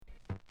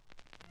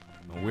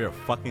And we're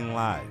fucking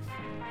live.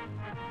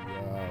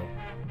 Wow.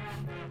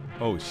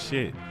 Oh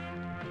shit.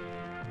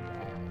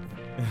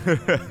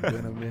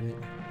 Been a minute.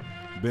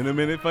 Been a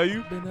minute for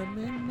you? Been a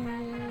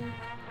minute.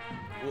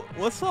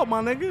 What's up,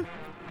 my nigga?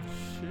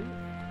 Shit.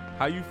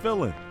 How you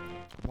feeling?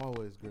 I'm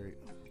always great.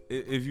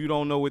 If you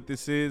don't know what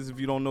this is, if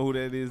you don't know who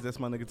that is, that's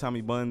my nigga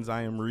Tommy Buns.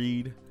 I am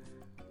Reed.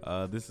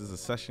 This is a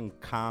session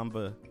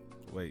convo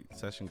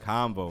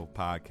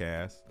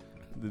podcast.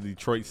 The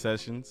Detroit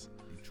Sessions.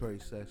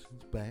 Detroit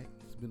Sessions back.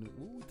 It's been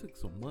we took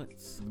some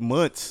months.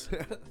 Months.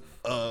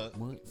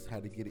 Months.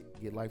 Had to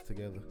get life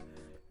together.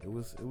 It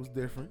was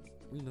different,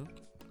 you know.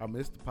 I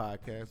missed the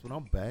podcast, but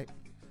I'm back.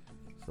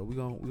 So we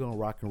gonna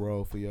rock and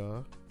roll for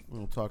y'all. We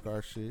gonna talk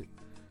our shit.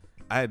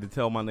 I had to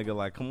tell my nigga,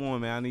 like, come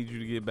on, man, I need you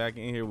to get back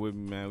in here with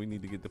me, man. We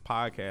need to get the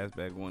podcast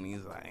back on.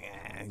 He's like,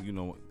 you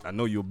know, I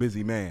know you're a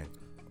busy man.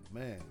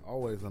 Man,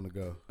 always on the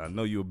go. I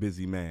know you're a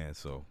busy man,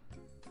 so.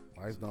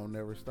 Lights don't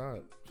never stop.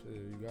 Shit,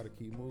 you gotta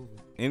keep moving.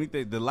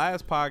 Anything. The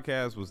last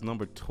podcast was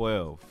number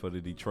 12 for the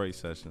Detroit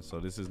session, so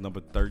this is number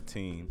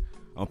 13.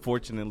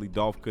 Unfortunately,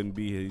 Dolph couldn't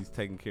be here. He's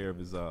taking care of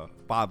his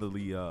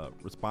fatherly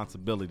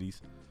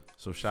responsibilities.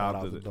 So shout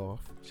out to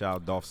Dolph. Shout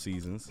out Dolph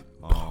Seasons.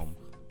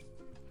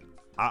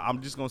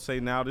 I'm just gonna say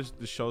now, this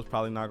show's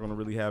probably not gonna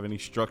really have any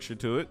structure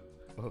to it,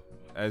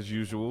 as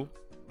usual.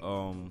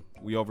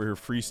 We over here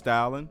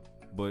freestyling,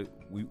 but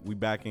we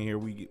back in here.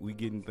 We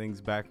getting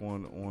things back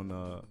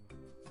on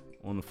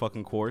the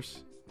fucking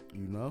course.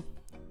 You know.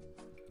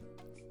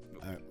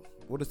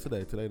 What is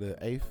today? Today the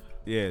 8th.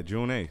 Yeah,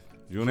 June 8th.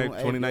 June 8th,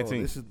 2019.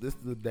 Yo, this is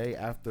the day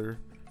after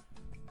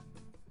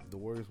the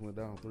Warriors went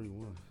down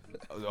 3-1.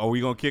 Are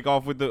we gonna kick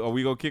off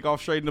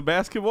straight into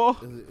basketball?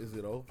 Is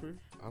it over?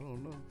 I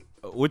don't know.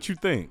 What you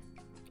think?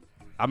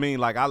 I mean,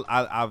 like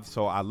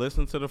I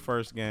listened to the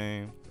first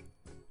game.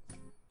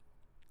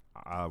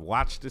 I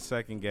watched the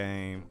second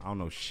game. I don't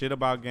know shit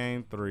about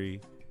game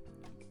 3,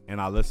 and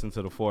I listened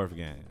to the fourth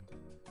game.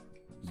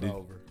 It's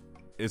over.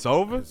 It's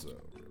over? It's over.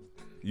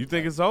 You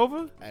think it's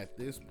over? At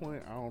this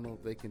point, I don't know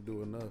if they can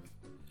do enough.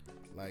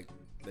 Like,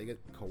 they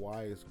get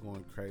Kawhi is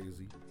going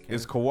crazy.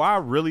 Is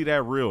Kawhi really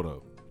that real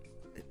though?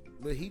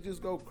 But he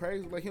just go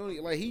crazy. Like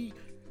you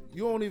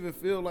don't even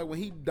feel like when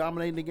he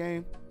dominating the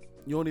game,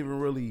 you don't even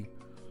really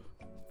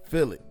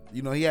feel it.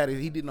 You know,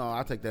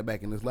 I take that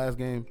back. In this last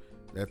game,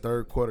 that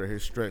third quarter,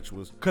 his stretch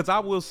was. Cause I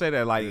will say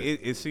that, like,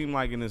 it seemed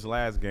like in this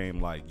last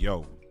game, like,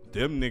 yo,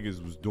 them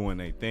niggas was doing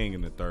their thing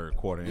in the third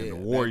quarter, and the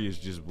Warriors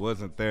just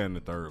wasn't there in the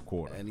third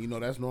quarter. And you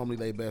know that's normally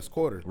their best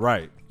quarter,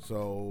 right?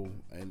 So,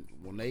 and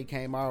when they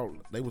came out,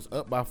 they was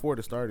up by 4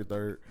 to start the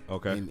third,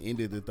 okay, and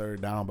ended the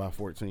third down by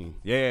 14.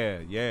 Yeah.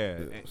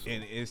 And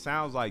it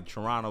sounds like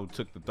Toronto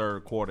took the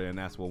third quarter, and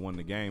that's what won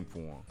the game for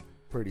them.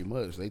 Pretty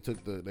much, they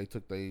took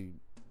the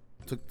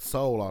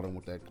soul out of them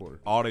with that quarter.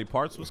 All their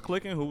parts was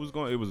clicking. Who was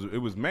going? It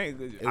was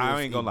man.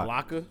 I ain't gonna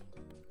lie. Ibaka,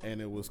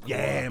 and it was Kawhi.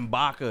 Yeah,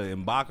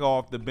 Ibaka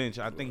off the bench.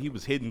 I think he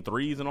was hitting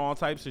threes and all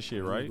types of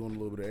shit, right? He was doing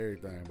a little bit of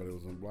everything, but it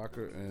was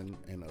Ibaka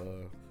and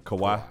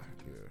Kawhi.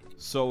 Yeah.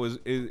 So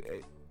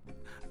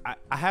I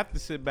have to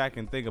sit back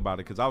and think about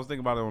it, because I was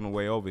thinking about it on the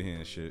way over here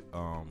and shit.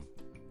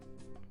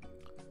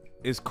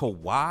 Is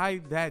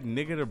Kawhi that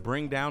nigga to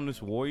bring down this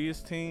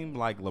Warriors team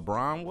like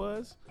LeBron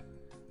was?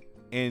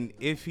 And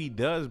if he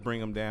does bring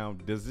them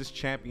down, does this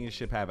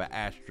championship have an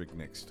asterisk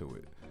next to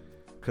it?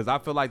 Because I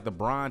feel like the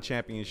Bron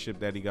championship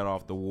that he got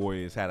off the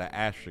Warriors had an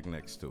asterisk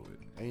next to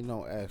it. Ain't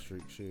no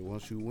asterisk shit.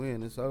 Once you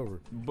win, it's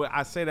over. But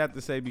I say that to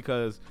say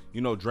because,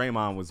 you know,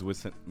 Draymond was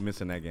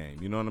missing that game.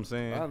 You know what I'm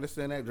saying? I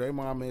understand that.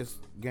 Draymond missed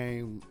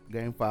game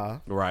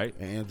 5. Right.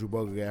 And Andrew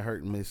Bogut got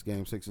hurt and missed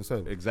game 6 and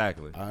 7.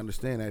 Exactly. I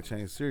understand that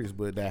changed series,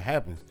 but that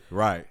happens.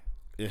 Right.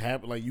 It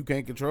happened. Like, you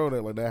can't control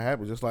that. Like, that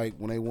happens. Just like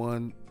when they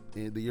won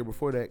the year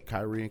before that,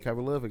 Kyrie and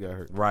Kevin Love got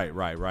hurt.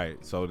 Right.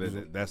 So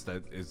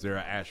is there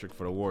an asterisk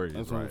for the Warriors?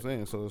 That's what I'm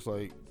saying. So it's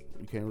like,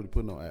 you can't really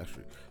put no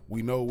asterisk.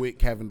 We know with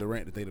Kevin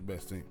Durant that they the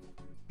best team.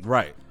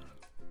 Right.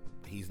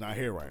 He's not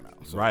here right now.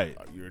 So right.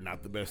 You're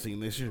not the best team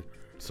this year.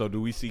 So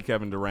do we see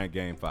Kevin Durant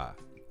game 5?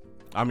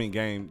 I mean,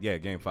 game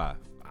 5.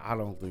 I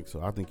don't think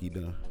so. I think he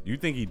done. You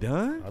think he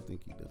done? I think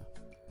he done.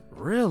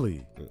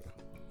 Really? Yeah.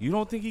 You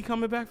don't think he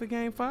coming back for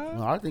game 5?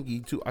 No, I think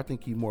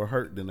he more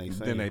hurt than they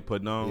say. Than they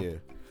putting on? Yeah.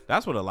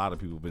 That's what a lot of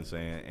people been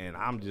saying, and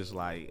I'm just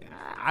like,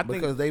 I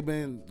think because they've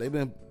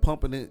been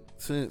pumping it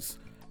since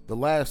the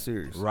last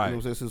series, right? You know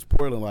what I'm saying? Since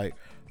Portland, like,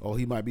 oh,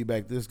 he might be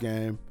back this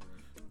game,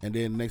 and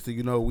then next thing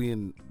you know, we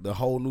in the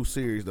whole new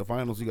series, the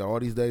finals. You got all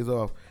these days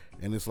off,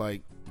 and it's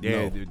like,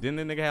 yeah, didn't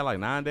the nigga have like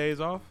 9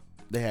 days off?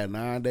 They had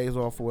 9 days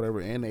off or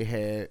whatever, and they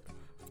had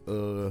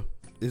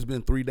it's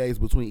been 3 days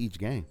between each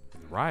game,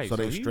 right? So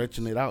they're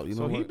stretching it out. You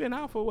know, so he been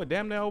out for what?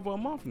 Damn near over a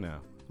month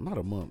now. Not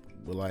a month,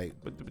 but like,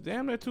 but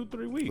damn near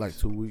 2-3 weeks. Like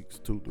 2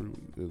 weeks,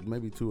 2-3 weeks,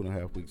 maybe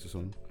 2.5 weeks or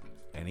something.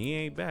 And he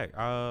ain't back.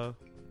 I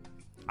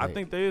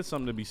think there is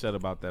something to be said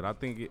about that. I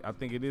think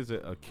it is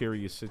a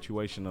curious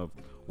situation of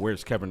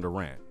where's Kevin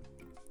Durant,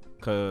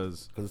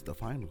 because it's the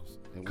finals.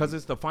 Because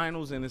it's the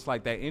finals, and it's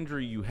like that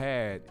injury you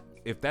had.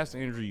 If that's the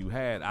injury you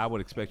had, I would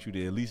expect you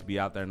to at least be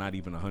out there, not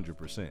even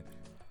 100%.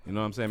 You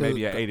know what I'm saying?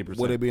 Maybe at 80%.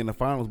 Would they be in the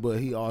finals? But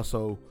he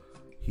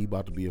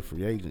about to be a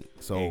free agent.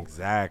 So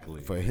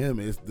exactly. For him,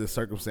 it's the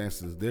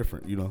circumstances is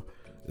different. You know,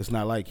 it's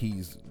not like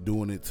he's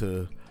doing it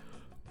to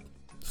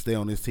stay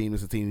on this team.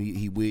 It's a team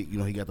he with. You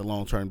know, he got the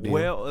long term deal.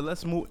 Well,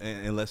 let's move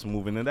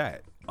into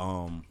that.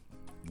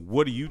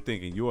 What do you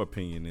think, in your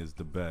opinion, is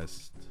the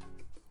best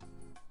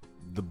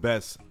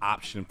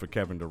option for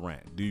Kevin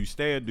Durant? Do you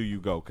stay or do you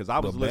go? Because I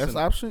was listening. The best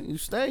option, you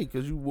stay,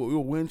 because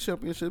you'll win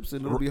championships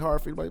and it'll be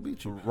hard for anybody to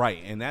beat you.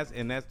 Right, and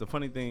that's the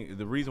funny thing.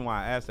 The reason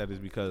why I asked that is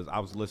because I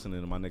was listening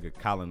to my nigga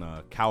Colin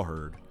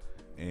Cowherd,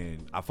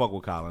 and I fuck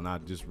with Colin. I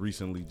just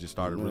recently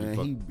started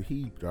really.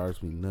 He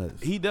drives me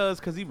nuts. He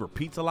does, because he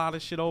repeats a lot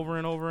of shit over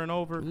and over and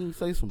over. He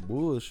say some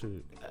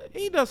bullshit.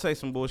 He does say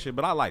some bullshit,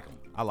 but I like him.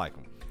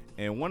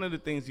 And one of the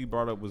things he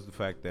brought up was the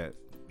fact that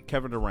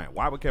Kevin Durant.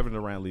 Why would Kevin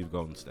Durant leave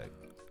Golden State?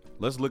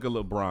 Let's look at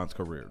LeBron's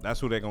career. That's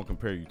who they're going to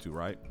compare you to,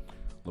 right?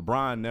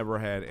 LeBron never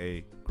had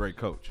a great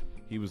coach.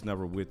 He was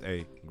never with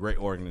a great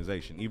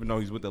organization. Even though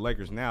he's with the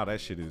Lakers now,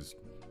 that shit is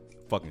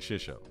fucking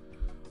shit show.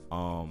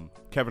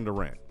 Kevin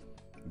Durant,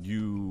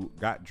 you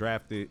got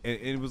drafted, and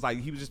it was like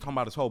he was just talking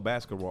about his whole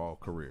basketball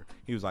career.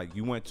 He was like,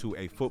 you went to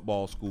a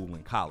football school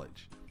in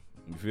college.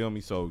 You feel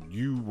me? So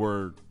you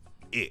were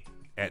it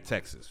at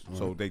Texas. Right.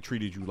 So they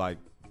treated you like,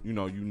 you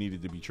know, you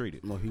needed to be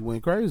treated. No, he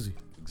went crazy.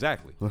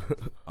 Exactly.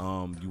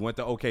 You went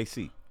to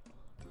OKC.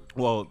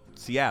 Well,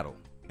 Seattle.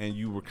 And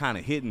you were kind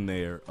of hidden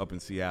there up in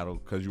Seattle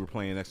because you were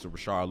playing next to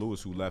Rashard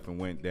Lewis, who left and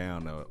went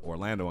down to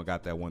Orlando and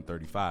got that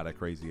 135, that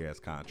crazy-ass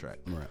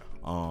contract. Right.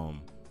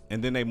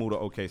 And then they moved to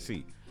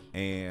OKC.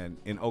 And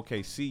in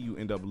OKC, you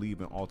end up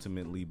leaving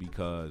ultimately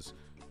because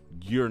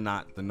you're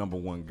not the number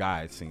one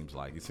guy, it seems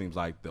like. It seems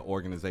like the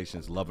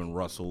organization's loving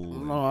Russell.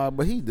 No,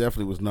 but he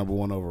definitely was number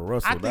one over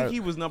Russell. I think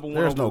he was number one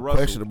over Russell. There's no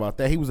question about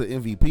that. He was an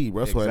MVP.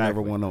 Russell had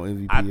never won no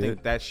MVP. I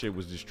think that shit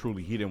was just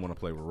truly, he didn't want to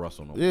play with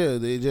Russell no more. Yeah,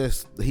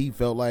 he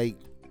felt like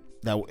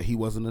that he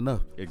wasn't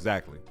enough.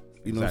 Exactly.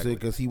 You know what I'm saying?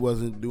 Because he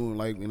wasn't doing,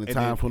 like, in the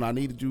times when I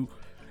needed you.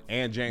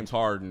 And James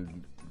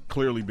Harden,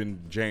 clearly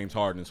been James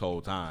Harden this whole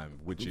time,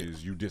 which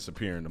is you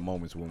disappear in the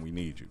moments when we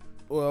need you.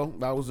 Well,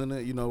 that was in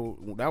it, you know,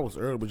 that was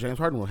early, but James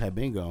Harden had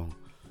been gone.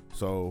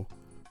 So,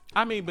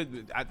 I mean, but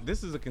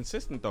this is a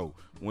consistent, though.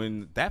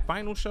 When that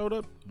final showed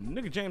up,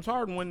 nigga, James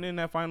Harden wasn't in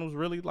that finals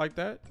really like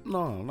that.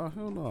 No,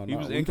 hell no. He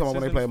was inconsistent. You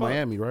when they played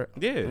Miami, right?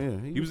 Yeah,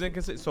 he was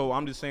inconsistent. So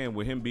I'm just saying,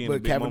 with him being,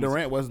 but Kevin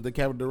Durant wasn't the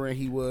Kevin Durant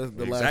he was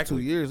the last 2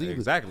 years either.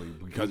 Exactly,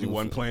 because he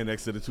wasn't playing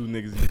next to the two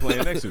niggas he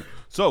playing next to.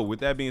 So with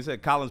that being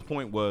said, Colin's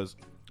point was,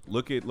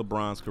 look at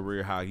LeBron's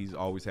career, how he's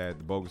always had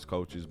the bogus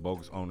coaches,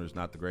 bogus owners,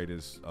 not the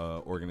greatest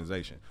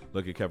organization.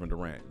 Look at Kevin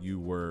Durant.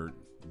 You were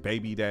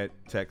babied at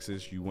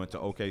Texas. You went to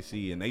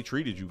OKC, and they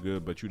treated you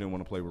good, but you didn't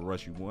want to play with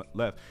Russ. You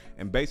left.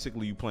 And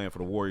basically, you playing for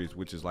the Warriors,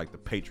 which is like the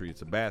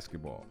Patriots of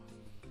basketball.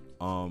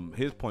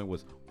 His point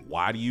was,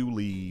 why do you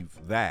leave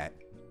that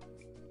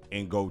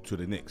and go to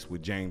the Knicks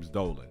with James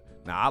Dolan?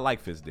 Now, I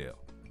like Finsdale.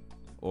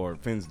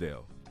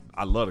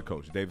 I love the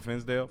coach. David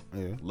Finsdale,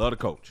 love the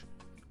coach.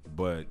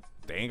 But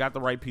they ain't got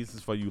the right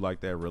pieces for you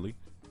like that, really.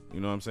 You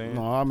know what I'm saying?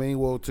 No, I mean,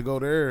 well, to go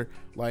there,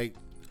 like,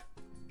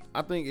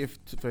 I think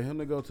for him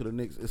to go to the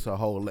Knicks, it's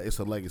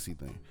a legacy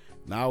thing.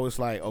 Now it's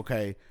like,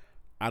 okay,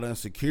 I done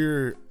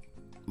secured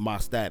my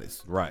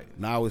status. Right.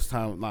 Now it's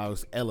time. Now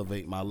it's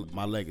elevate my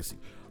legacy.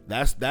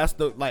 That's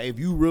the, like, if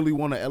you really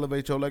want to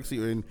elevate your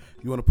legacy and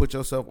you want to put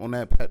yourself on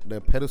that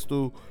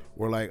pedestal,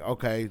 where, like,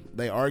 okay,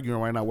 they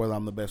arguing right now whether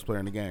I'm the best player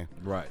in the game.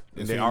 Right.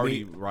 And they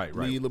already right.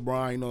 Me,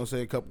 LeBron, you know what I'm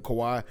saying,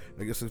 Kawhi,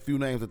 I guess a few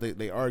names that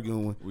they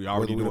arguing we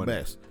already whether doing we're the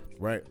best.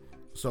 Right.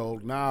 So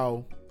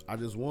now I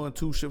just won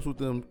 2 ships with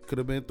them. Could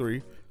have been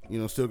 3. You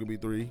know, still could be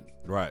 3.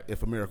 Right.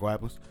 If a miracle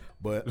happens.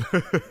 But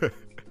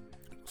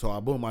so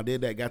I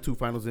did that, got 2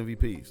 finals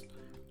MVPs.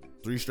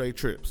 3 straight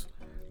trips.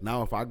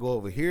 Now if I go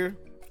over here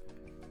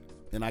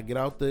and I get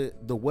out the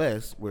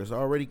West where it's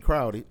already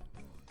crowded,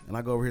 and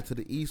I go over here to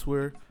the East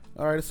where,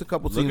 all right, it's a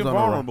couple teams on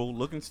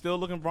vulnerable, still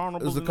looking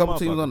vulnerable. There's a couple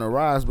teams on the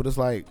rise, but it's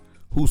like,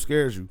 who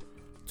scares you?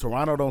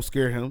 Toronto don't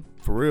scare him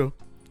for real.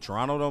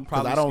 Toronto don't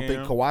probably. Because I don't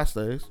think Kawhi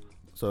stays.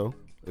 So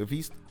if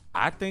he's,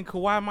 I think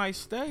Kawhi might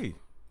stay.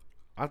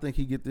 I think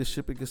he get this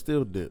ship and can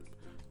still dip.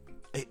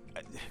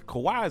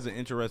 Kawhi is an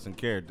interesting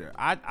character.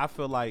 I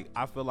feel like,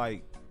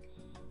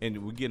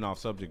 and we're getting off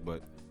subject,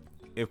 but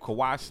if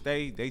Kawhi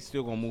stay, they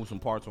still gonna move some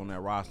parts on that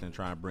roster and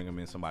try and bring him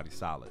in somebody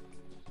solid.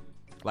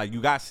 Like,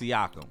 you got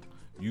Siakam.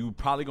 You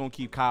probably gonna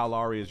keep Kyle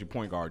Lowry as your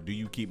point guard. Do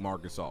you keep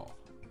Marc Gasol?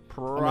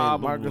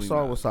 Probably. Marc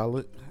Gasol was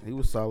solid. He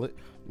was solid.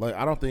 Like,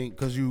 I don't think,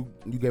 because you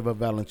gave up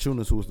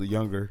Valanciunas, who was the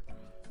younger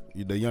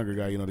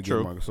guy, you know, to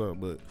get Marc Gasol.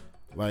 But,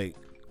 like,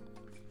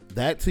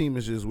 that team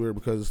is just weird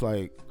because it's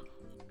like,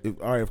 if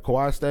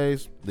Kawhi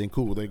stays, then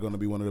cool. They're going to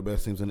be one of the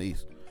best teams in the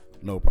East.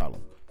 No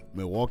problem.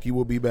 Milwaukee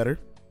will be better.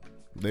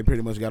 They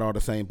pretty much got all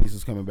the same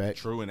pieces coming back.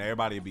 True, and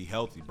everybody will be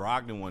healthy.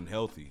 Brogdon wasn't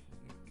healthy.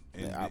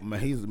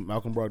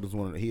 Malcolm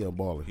Brogdon's he a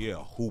baller. He a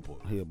hooper.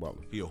 He a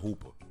baller. He a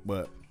hooper.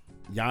 But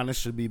Giannis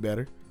should be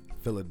better.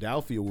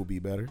 Philadelphia will be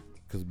better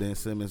because Ben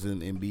Simmons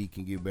and Embiid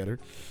can get better.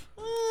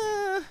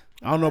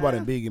 I don't know about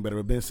Embiid getting better,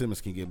 but Ben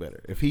Simmons can get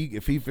better if he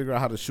figure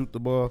out how to shoot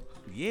the ball.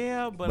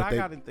 Yeah, but I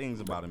got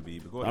things about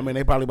Embiid. I mean,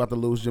 they probably about to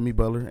lose Jimmy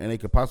Butler, and they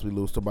could possibly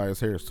lose Tobias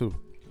Harris too.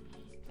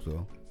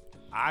 So,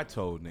 I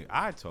told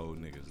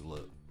niggas,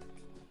 look,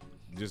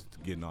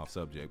 just getting off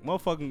subject.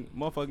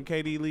 Motherfucking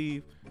KD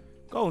leave.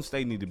 Golden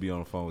State need to be on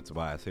the phone with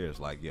Tobias Harris.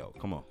 Like, yo,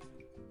 come on,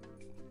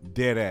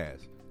 dead ass.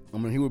 I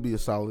mean, he would be a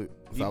solid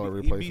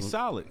replacement. He'd be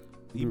solid.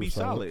 He'd be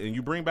solid. And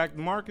you bring back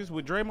DeMarcus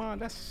with Draymond,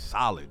 that's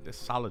solid. That's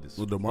solid as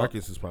well,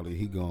 DeMarcus is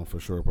probably gone for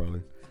sure,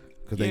 probably.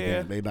 Because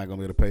they not going to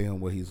be able to pay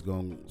him what he's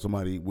going.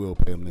 Somebody will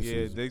pay him this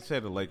season. Yeah, they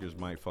said the Lakers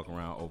might fuck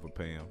around,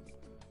 overpay him.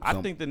 I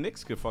think the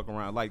Knicks could fuck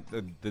around. Like,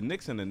 the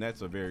Knicks and the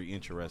Nets are very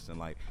interesting.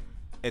 Like,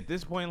 at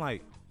this point,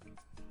 like,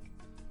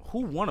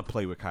 who want to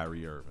play with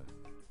Kyrie Irving?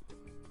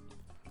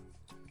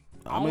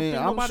 I don't think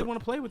nobody want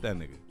to play with that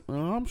nigga.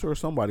 I'm sure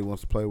somebody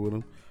wants to play with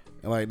him.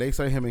 And, like, they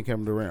say him and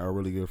Kevin Durant are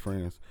really good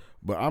friends.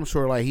 But I'm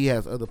sure, like, he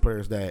has other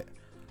players that,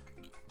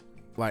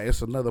 like,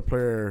 it's another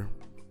player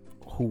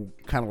who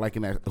kind of like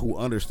who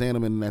understand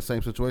him in that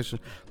same situation.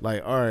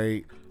 Like, all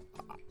right,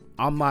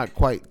 I'm not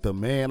quite the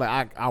man.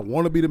 Like, I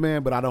want to be the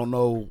man, but I don't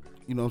know,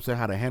 you know what I'm saying,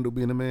 how to handle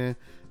being the man.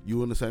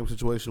 You in the same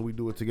situation, we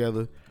do it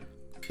together.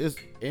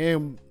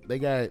 And they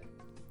got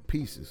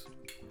pieces.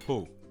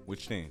 Who?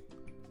 Which team?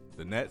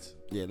 The Nets?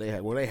 Yeah,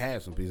 they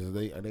had some pieces.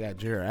 They got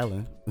Jared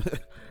Allen.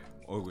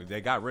 Or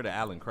they got rid of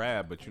Allen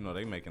Crabbe, but you know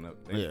they making up.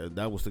 Yeah,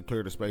 that was to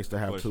clear the space to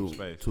have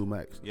two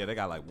max. Yeah, they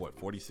got like what,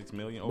 46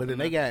 million. But then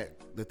they got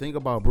the thing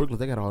about Brooklyn,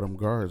 they got all them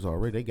guards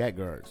already. They got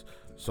guards,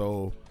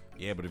 so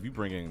yeah. But if you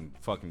bring in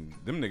fucking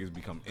them niggas,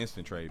 become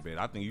instant trade bait.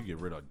 I think you get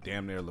rid of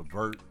damn near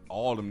LeVert,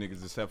 all them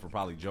niggas except for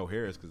probably Joe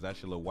Harris, because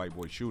that's your little white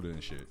boy shooter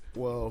and shit.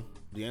 Well,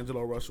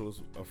 D'Angelo Russell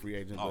is a free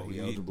agent, but he's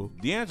eligible.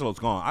 D'Angelo's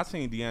gone. I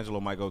seen D'Angelo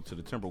might go to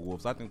the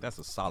Timberwolves. I think that's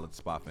a solid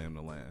spot for him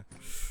to land.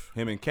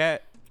 Him and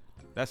Cat,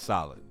 that's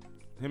solid.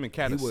 Him and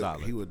Cat is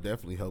solid. He would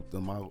definitely help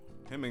them out.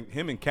 Him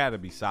and Cat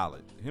would be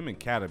solid. Him and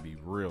Cat would be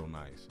real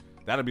nice.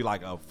 That'd be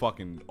like a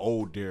fucking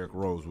old Derrick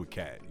Rose with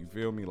Cat. You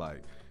feel me?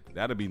 Like,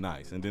 that'd be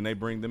nice. And then they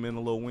bring them in a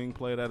little wing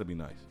player. That'd be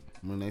nice.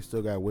 I mean, they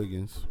still got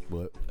Wiggins,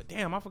 but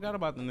damn, I forgot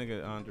about the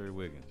nigga Andre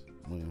Wiggins.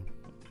 Yeah.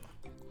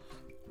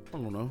 I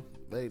don't know.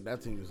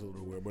 That team is a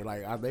little weird, but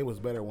like they was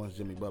better once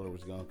Jimmy Butler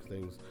was gone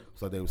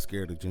because they was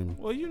scared of Jimmy.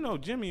 Well, you know,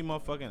 Jimmy,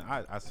 motherfucking.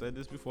 I said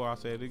this before. I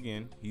say it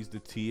again. He's the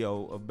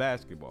T.O. of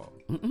basketball.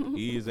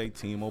 He is a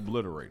team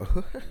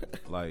obliterator.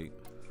 Like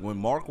when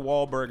Mark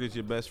Wahlberg is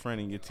your best friend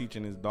and you're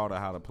teaching his daughter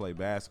how to play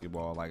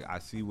basketball, like I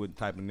see what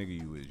type of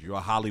nigga you is. You're a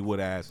Hollywood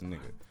ass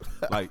nigga.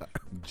 Like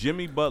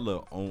Jimmy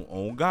Butler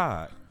on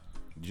God.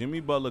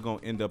 Jimmy Butler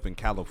gonna end up in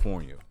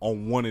California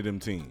on one of them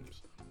teams.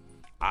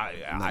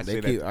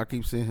 I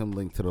keep seeing him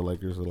linked to the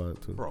Lakers a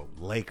lot too. Bro,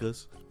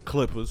 Lakers,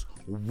 Clippers,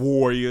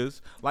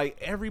 Warriors. Like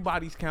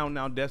everybody's counting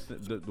out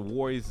the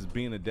Warriors as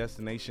being a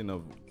destination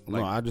of.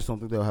 Like, no, I just don't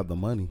think they'll have the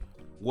money.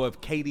 Well,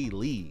 if KD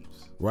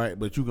leaves, right?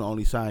 But you can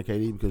only sign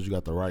KD because you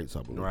got the rights.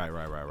 I believe. Right.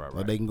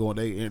 Like they can go.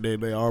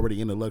 They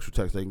already in the luxury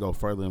tax. They can go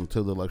further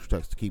into the luxury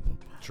tax to keep them.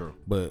 True.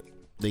 But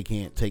they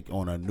can't take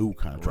on a new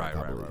contract.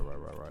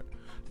 Right.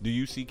 Do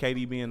you see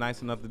KD being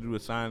nice enough to do a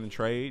sign and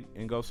trade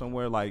and go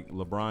somewhere like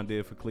LeBron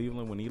did for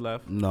Cleveland when he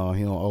left? No,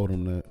 he don't owe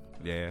them that.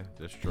 Yeah,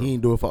 that's true. He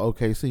ain't do it for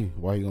OKC.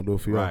 Why he gonna do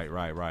it for you?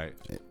 Right.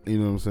 You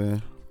know what I'm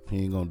saying?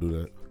 He ain't gonna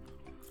do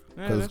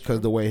that. Because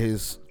the way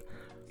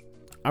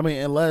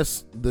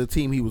unless the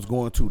team he was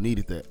going to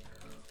needed that.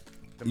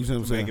 You see what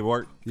I'm saying? Make it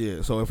work.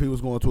 Yeah. So if he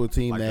was going to a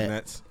team like that, the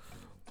Nets.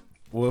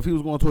 Well, if he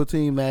was going to a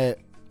team that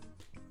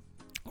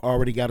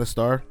already got a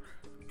star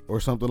or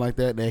something like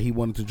that he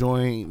wanted to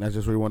join, that's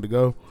just where he wanted to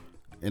go,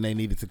 and they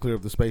needed to clear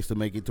up the space to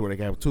make it to where they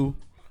can have two,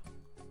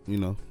 you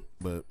know,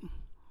 but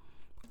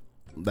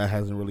that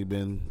hasn't really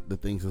been the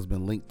things that's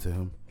been linked to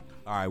him.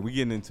 All right, we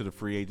getting into the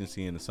free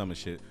agency and the summer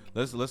shit.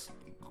 Let's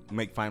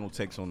make final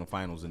takes on the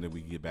finals, and then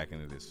we can get back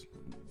into this.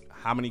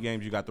 How many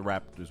games you got the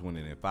Raptors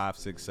winning in? 5,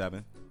 6,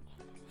 7?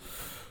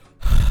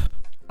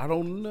 I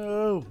don't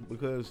know,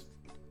 because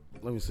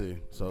let me see.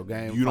 So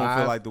game you don't 5,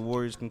 feel like the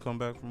Warriors can come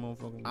back from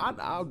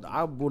motherfucking?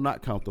 I will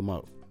not count them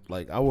out.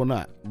 Like, I will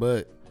not.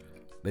 But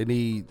they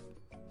need.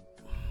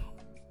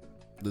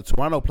 The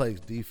Toronto plays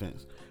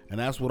defense, and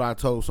that's what I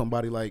told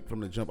somebody like from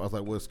the jump. I was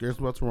like, "What scares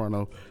me about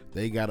Toronto?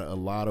 They got a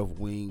lot of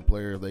wing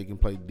players. They can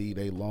play D.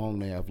 They long.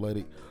 They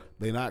athletic.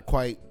 They not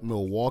quite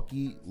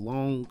Milwaukee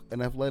long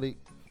and athletic,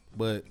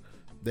 but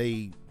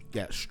they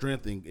got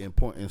strength in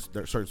point in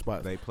certain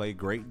spots. They play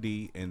great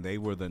D, and they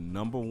were the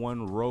number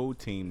 1 road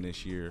team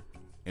this year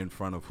in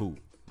front of who?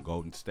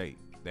 Golden State.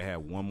 They had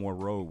one more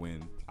road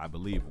win, I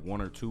believe, 1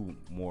 or 2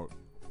 more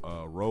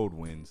road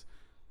wins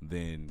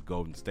than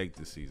Golden State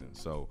this season.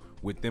 So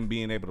with them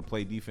being able to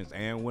play defense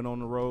and win on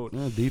the road,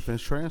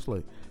 defense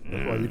translate.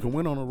 That's why you can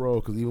win on the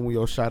road, because even when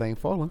your shot ain't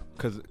falling.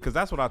 Because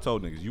that's what I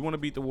told niggas. You want to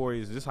beat the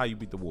Warriors, this is how you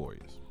beat the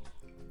Warriors.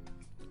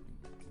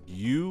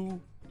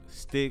 You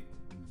stick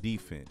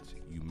defense.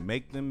 You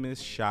make them miss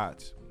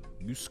shots.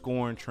 You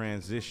score in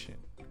transition.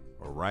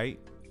 All right?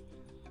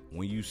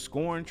 When you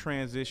score in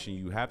transition,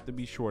 you have to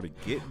be sure to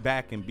get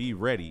back and be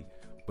ready.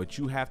 But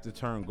you have to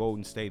turn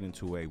Golden State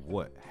into a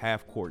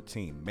half-court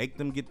team. Make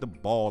them get the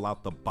ball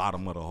out the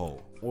bottom of the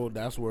hole. Well,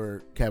 that's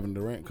where Kevin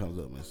Durant comes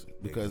up,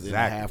 because in the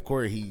half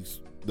court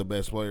he's the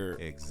best player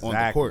on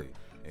the court.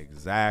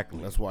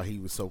 Exactly. That's why he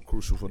was so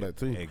crucial for that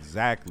team.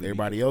 Exactly.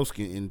 Everybody else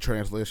can, in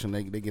translation,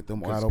 they get them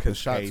wide open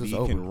shots. He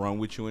can run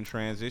with you in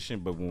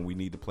transition, but when we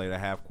need to play the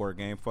half court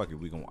game, fuck it.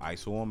 We gonna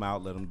ISO him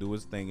out, let him do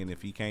his thing, and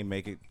if he can't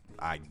make it,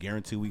 I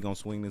guarantee we gonna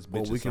swing this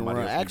bitch. Well, we can run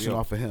action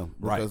off of him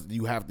because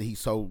you have to. He's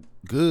so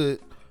good.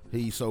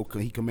 He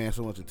commands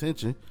so much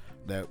attention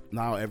that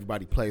now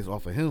everybody plays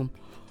off of him.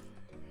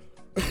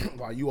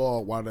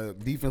 while the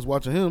defense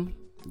watching him,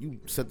 you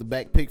set the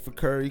back pick for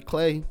Curry,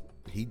 Clay.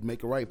 He'd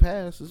make a right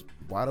pass, it's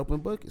wide open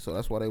bucket. So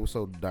that's why they were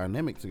so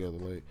dynamic together.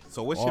 Like,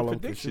 so what's your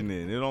prediction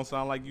then? It don't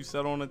sound like you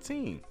set on a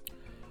team.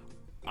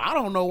 I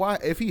don't know why.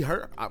 If he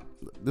hurt,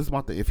 this is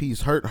my thing. If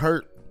he's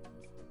hurt,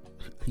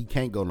 he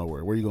can't go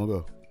nowhere. Where you gonna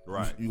go?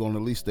 Right. You gonna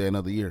at least stay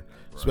another year,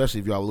 especially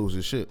if y'all lose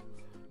this shit.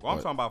 Well, I'm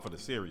talking about for the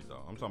series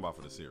though.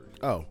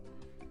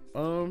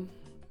 Oh,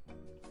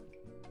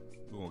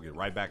 we're gonna get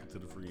right back into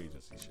the free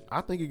agency shit.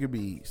 I think it could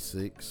be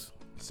six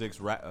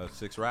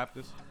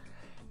Raptors.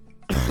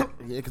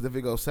 Yeah, because if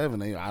it goes 7,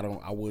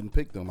 I wouldn't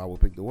pick them. I would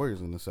pick the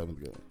Warriors in the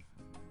 7th game.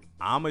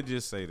 I'ma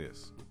just say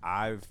this.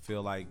 I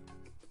feel like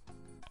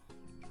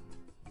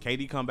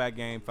KD come back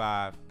game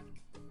 5,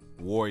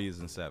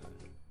 Warriors in 7.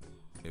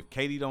 If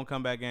KD don't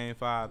come back game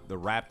 5, the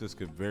Raptors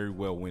could very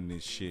well win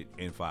this shit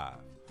in 5.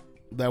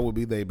 That would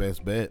be their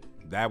best bet.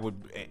 That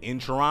would in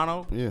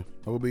Toronto. Yeah,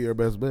 that would be your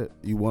best bet.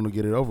 You want to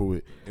get it over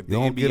with. If the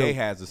NBA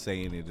has a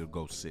say in it, it'll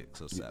go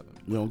 6 or 7.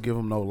 You don't give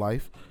them no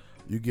life.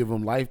 You give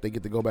them life, they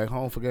get to go back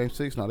home for game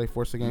 6. Now they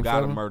force the game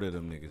 7. You gotta murder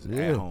them niggas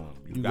at home.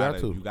 You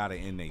gotta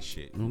end they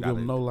shit. You give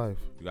them no life.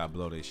 You gotta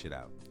blow their shit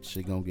out.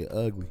 Shit gonna get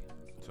ugly.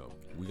 So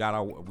we got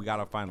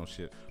our final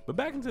shit. But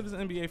back into this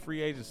NBA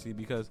free agency,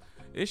 because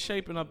it's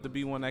shaping up to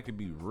be one that could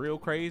be real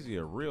crazy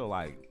or real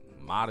like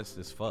modest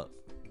as fuck.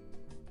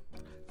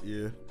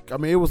 Yeah, I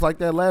mean it was like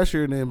that last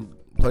year, and then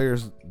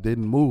players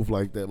didn't move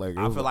like that. Like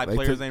I feel like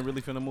players ain't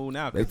really finna move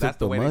now because that's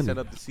the way they set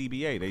up the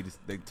CBA.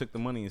 They took the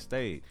money and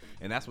stayed,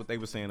 and that's what they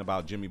were saying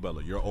about Jimmy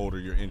Butler. You're older,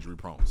 you're injury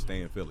prone.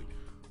 Stay in Philly.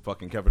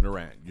 Fucking Kevin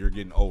Durant, you're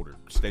getting older.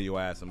 Stay your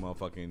ass in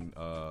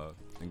motherfucking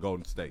in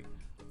Golden State.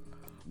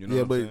 You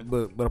know what I'm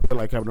saying? But I feel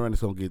like Kevin Durant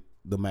is gonna get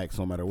the max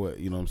no matter what.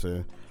 You know what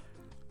I'm saying?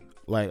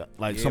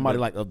 Like somebody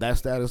like of that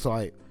status,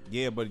 like.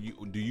 Yeah, but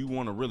do you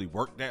want to really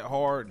work that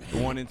hard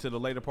going into the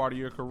later part of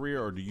your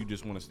career, or do you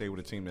just want to stay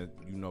with a team that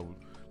you know,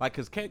 like,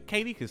 because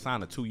KD could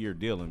sign a 2-year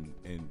deal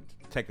and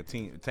take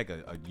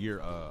a year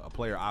a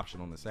player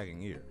option on the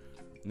second year.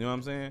 You know what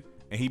I'm saying?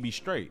 And he be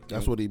straight.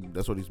 That's what he's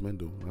been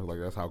doing. Like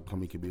that's how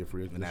come he can be a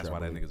free agent. And that's why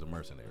that nigga's a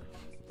mercenary.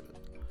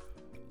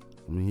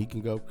 I mean, he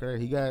can go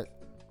crazy.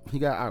 He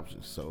got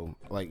options. So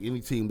like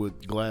any team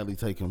would gladly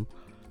take him.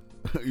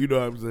 You know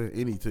what I'm saying?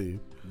 Any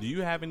team. Do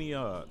you have any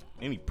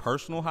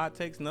personal hot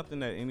takes? Nothing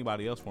that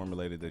anybody else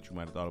formulated that you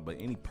might have thought of, but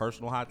any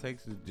personal hot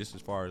takes, just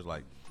as far as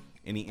like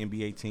any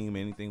NBA team,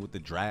 anything with the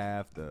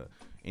draft,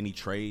 any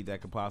trade that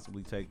could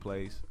possibly take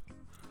place?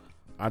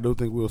 I do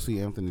think we'll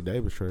see Anthony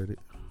Davis traded.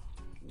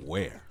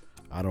 Where?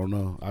 I don't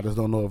know. I just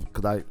don't know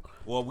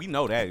Well, we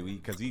know that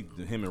because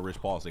him and Rich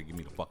Paul said, "Get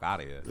me the fuck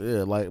out of here."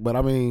 Yeah, but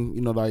I mean,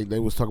 you know, like they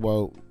was talking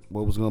about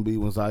what was gonna be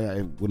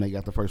when they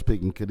got the first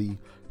pick, and could he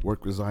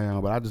work with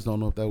Zion? But I just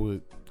don't know if that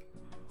would.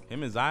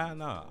 Him and Zion,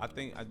 no. I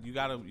think you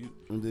gotta.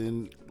 And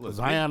then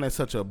Zion has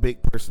such a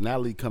big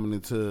personality coming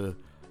into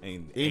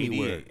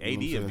anywhere. AD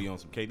would be on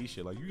some KD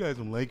shit. Like, you guys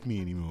don't like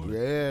me anymore.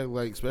 Yeah,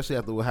 like especially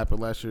after what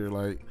happened last year.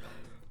 Like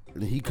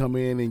he come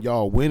in and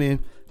y'all winning,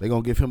 they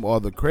gonna give him all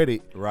the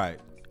credit. Right.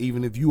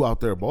 Even if you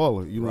out there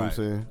balling, you know what I'm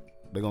saying?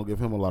 They're gonna give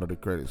him a lot of the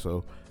credit.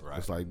 So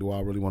it's like, do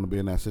I really want to be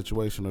in that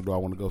situation, or do I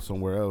want to go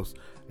somewhere else?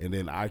 And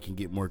then I can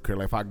get more credit.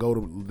 Like if I go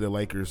to the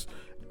Lakers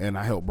and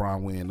I help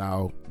Bron win,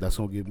 now that's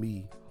gonna give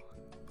me,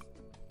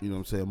 you know what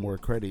I'm saying, more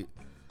credit.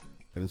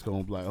 And it's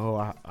gonna be like,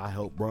 oh, I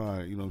helped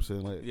Bron. You know what I'm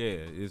saying? Like, yeah,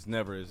 it's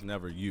never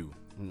you.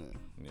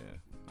 Yeah,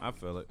 I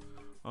feel it.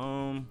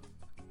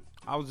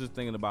 I was just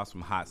thinking about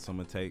some hot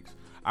summer takes.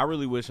 I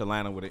really wish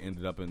Atlanta would have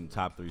ended up in the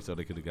top 3 so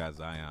they could have got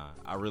Zion.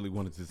 I really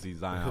wanted to see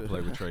Zion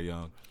play with Trae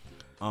Young.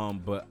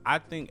 But I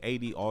think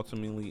AD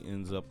ultimately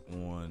ends up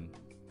on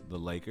the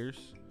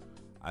Lakers.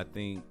 I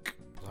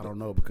don't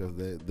know, because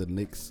the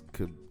Knicks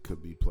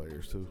could be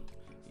players too.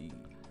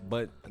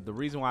 But the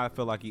reason why I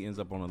feel like he ends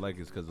up on the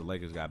Lakers is because the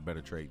Lakers got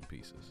better trading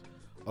pieces.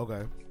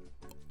 Okay.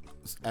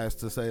 As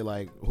to say,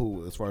 like,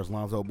 who, as far as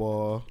Lonzo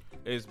Ball?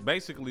 It's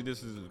basically,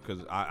 this is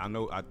because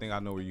I think I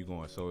know where you're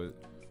going. So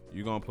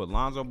you're going to put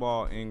Lonzo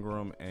Ball,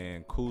 Ingram,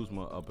 and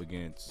Kuzma up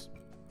against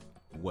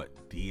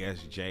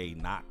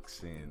DSJ,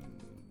 Knox, and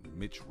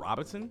Mitch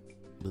Robinson?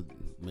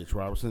 Mitch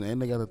Robinson,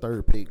 and they got the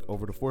 3rd pick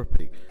over the 4th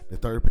pick. The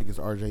 3rd pick is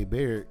RJ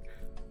Barrett.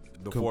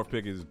 The 4th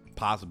pick is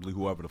possibly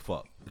whoever the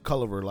fuck.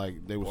 Culliver,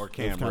 like they was, or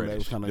Cam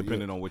Reddish,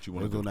 depending on what you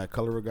want to do. That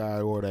Culliver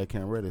guy or that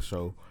Cam Reddish.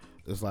 So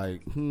it's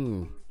like,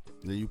 then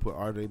you put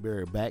RJ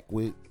Barrett back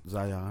with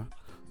Zion.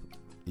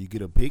 You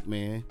get a big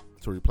man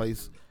to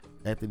replace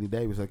Anthony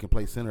Davis that can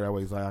play center. That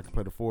way, Zion can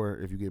play the 4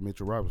 if you get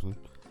Mitchell Robinson.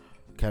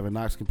 Kevin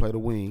Knox can play the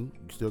wing.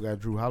 You still got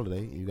Drew Holiday,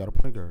 and you got a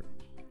point guard.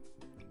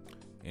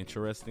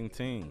 Interesting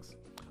things.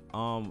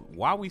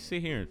 While we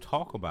sit here and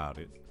talk about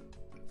it,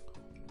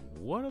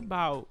 what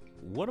about?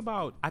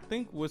 I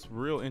think what's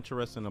real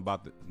interesting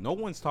about no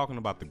one's talking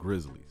about the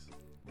Grizzlies.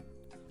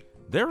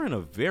 They're in a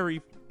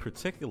very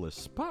particular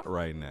spot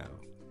right now.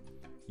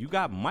 You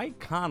got Mike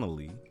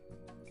Conley,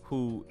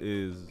 who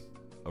is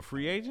a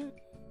free agent.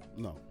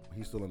 No,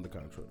 he's still under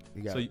contract.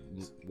 He got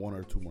 1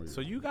 or 2 more years.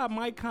 So you got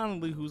Mike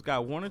Conley, who's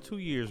got 1 or 2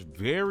 years,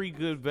 very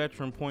good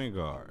veteran point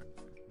guard,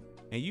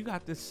 and you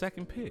got this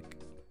second pick.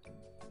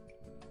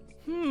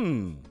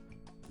 Yeah,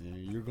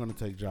 you're going to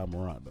take Ja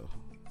Morant, though.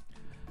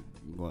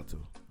 You're going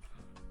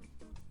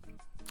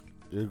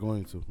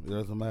to. It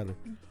doesn't matter.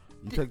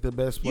 You take the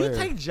best player.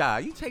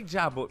 You take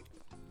Ja, but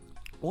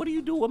what do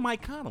you do with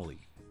Mike Conley?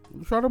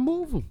 You try to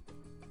move him.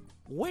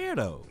 Where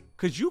though?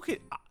 Because you could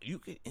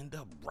end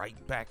up right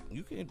back.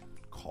 You can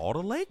call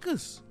the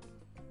Lakers.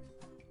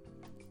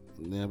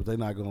 Yeah, but they're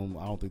not gonna.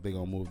 I don't think they're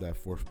gonna move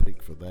that 4th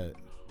pick for that.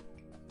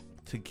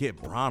 To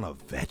get Bron, a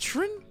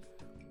veteran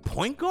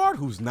point guard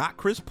who's not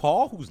Chris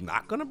Paul, who's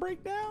not gonna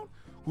break down,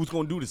 who's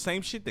gonna do the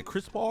same shit that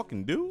Chris Paul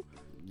can do.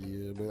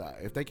 Yeah, but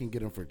if they can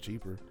get him for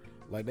cheaper,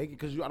 like they,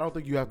 because I don't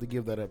think you have to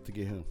give that up to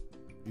get him.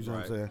 You know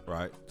what I'm saying?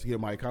 Right. To get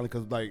Mike Conley,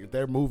 because like if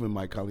they're moving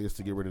Mike Conley, it's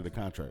to get rid of the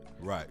contract.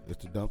 Right.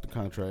 It's to dump the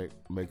contract,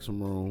 make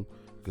some room,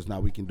 because now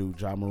we can do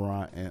Ja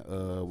Morant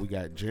and we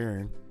got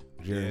Jaren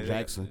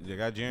Jackson. They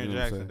got Jaren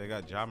Jackson. They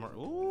got Ja Morant.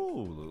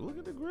 Ooh, look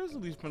at the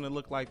Grizzlies finna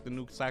look like the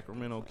new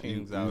Sacramento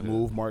Kings out here. You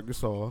move Marc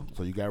Gasol,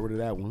 so you got rid of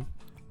that one.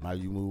 Now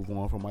you move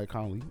on from Mike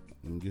Conley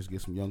and just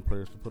get some young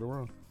players to put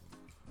around.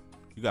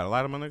 You got a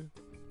lighter, my nigga?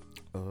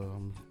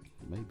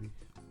 Maybe.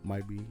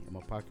 Might be in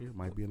my pocket.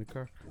 Might be in the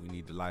car. We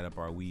need to light up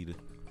our weed.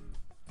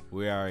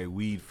 We are a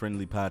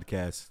weed-friendly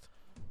podcast.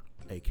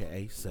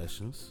 AKA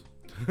Sessions.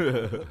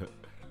 Oh,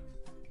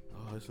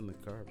 it's in the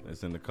car. Bro.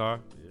 It's in the car?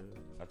 Yeah.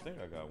 I think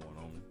I got one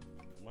on me.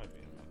 It might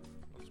be in my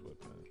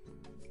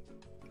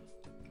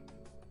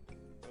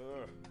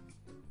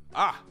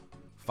sweatpants.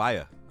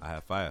 Fire. I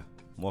have fire.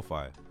 More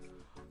fire.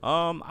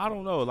 I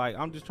don't know. Like,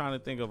 I'm just trying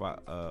to think of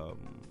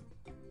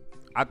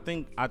I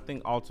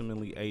think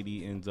ultimately AD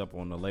ends up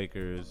on the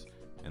Lakers,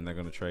 and they're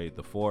gonna trade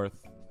the 4th.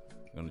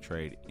 They're gonna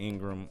trade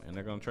Ingram, and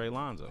they're gonna trade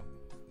Lonzo,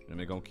 and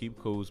they're gonna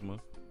keep Kuzma,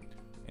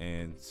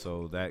 and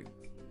so that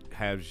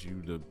has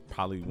you to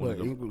probably one of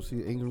the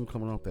Ingram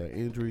coming off that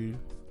injury,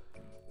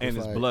 and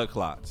it's like, blood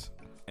clots,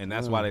 and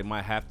that's why they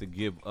might have to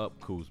give up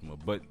Kuzma.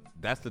 But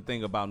that's the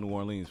thing about New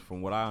Orleans,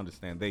 from what I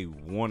understand, they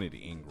wanted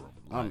Ingram.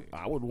 Like,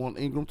 I would want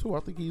Ingram too. I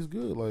think he's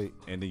good. Like,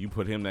 and then you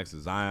put him next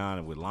to Zion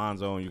and with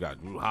Lonzo, and you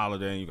got Drew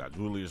Holiday, and you got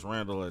Julius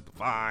Randle at the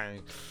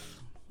 5.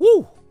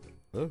 Woo,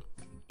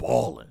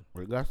 balling.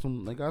 They got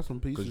some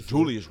pieces. Because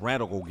Julius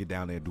Randle gonna get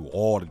down there and do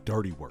all the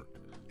dirty work.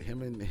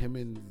 Him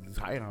and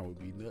Zion would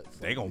be nuts.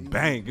 They gonna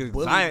bang.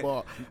 Zion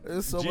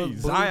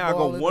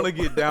gonna want to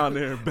get down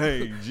there and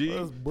bang. G.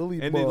 And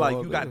then like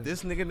you got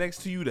this nigga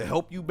next to you to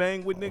help you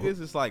bang with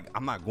niggas. It's like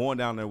I'm not going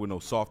down there with no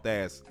soft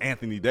ass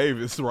Anthony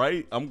Davis,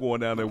 right? I'm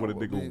going down there with a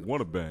nigga who want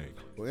to bang.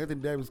 Well,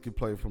 Anthony Davis can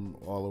play from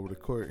all over the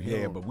court.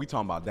 Yeah, but we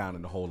talking about down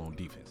in the hole on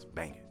defense,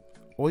 banging.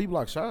 Well, he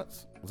blocks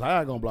shots.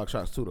 Zion gonna block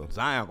shots too, though.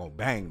 Zion gonna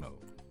bang though.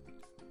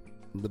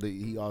 But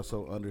he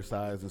also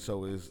undersized, and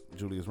so is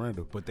Julius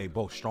Randle. But they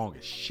both strong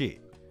as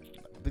shit.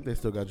 I think they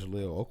still got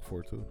Jahlil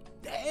Okafor too.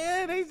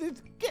 Damn, they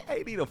just get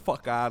AD the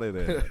fuck out of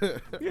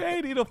there. Get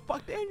AD the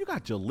fuck. Damn, you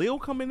got Jahlil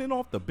coming in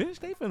off the bench.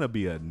 They finna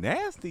be a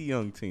nasty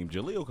young team.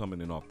 Jahlil coming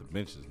in off the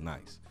bench is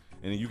nice.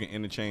 And then you can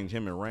interchange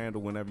him and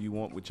Randall whenever you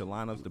want with your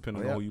lineups,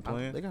 depending on who you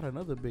playing. They got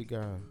another big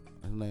guy.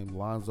 His name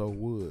Lonzo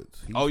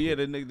Woods. The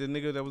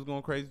nigga that was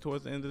going crazy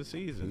towards the end of the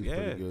season. He's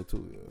pretty good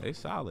too. Yeah. They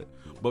solid.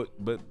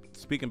 But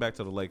speaking back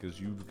to the Lakers,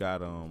 you've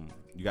got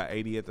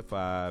AD at the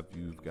 5,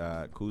 you've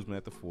got Kuzma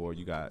at the 4,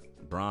 you got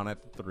Bron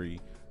at the 3.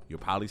 You'll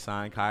probably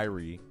sign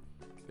Kyrie.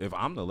 If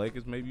I'm the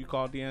Lakers, maybe you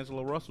call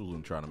D'Angelo Russell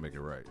and try to make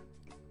it right.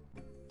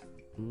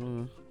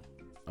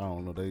 I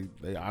don't know.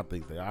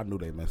 I knew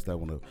they messed that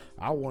one up.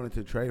 I wanted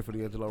to trade for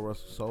D'Angelo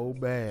Russell so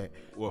bad.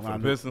 Well, for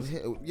business?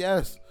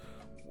 Yes.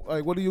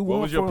 Like, what do you want?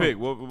 What was your pick?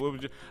 What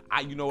was your?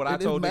 You know what I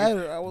told you?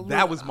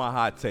 That was my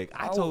hot take.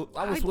 I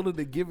was willing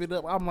to give it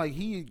up. I'm like,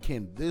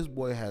 this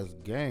boy has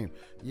game.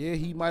 Yeah,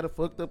 he might have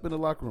fucked up in the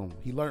locker room.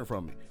 He learned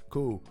from it.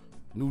 Cool.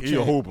 New chance.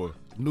 A hooper.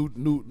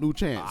 New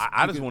chance.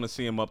 I just want to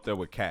see him up there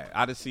with Cat.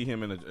 I just see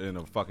him in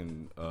a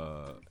fucking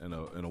in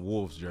a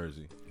Wolves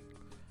jersey.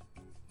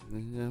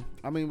 Yeah,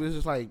 I mean, it's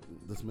just like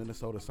this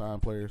Minnesota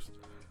signed players.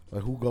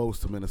 Like, who goes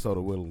to Minnesota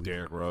willingly?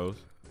 Derrick Rose.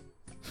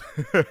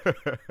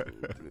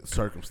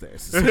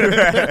 Circumstances.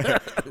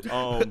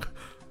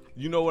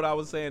 You know what I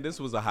was saying? This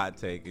was a hot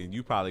take, and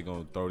you probably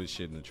gonna throw this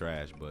shit in the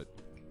trash. But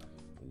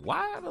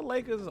why are the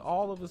Lakers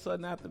all of a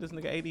sudden after this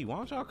nigga AD? Why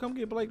don't y'all come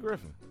get Blake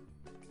Griffin?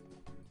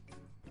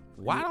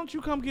 Why don't you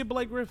come get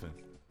Blake Griffin?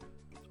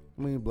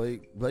 I mean,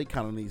 Blake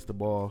kind of needs the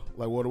ball.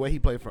 Like, well, the way he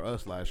played for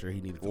us last year,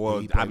 he needed. Well,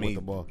 he played I mean, with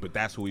the ball. but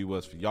that's who he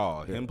was for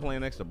y'all. Yeah. Him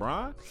playing next to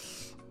Bron,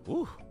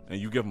 woo, and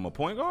you give him a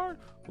point guard,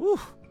 woo.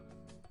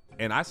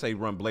 And I say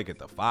run Blake at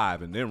the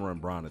 5 and then run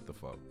Bron at the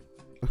 4.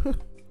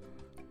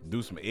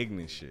 Do some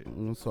ignorant shit.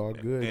 It's all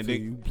good. And So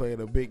then, you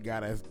playing a big guy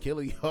that's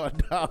killing y'all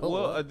down.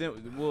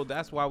 well,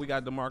 that's why we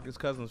got DeMarcus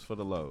Cousins for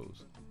the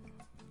lows.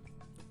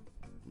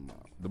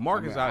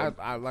 DeMarcus,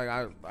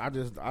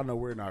 I know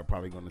we're not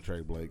probably going to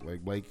trade Blake.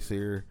 Like Blake's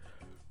here,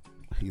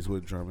 he's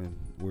with Drummond.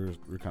 We're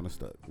kind of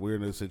stuck. We're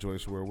in a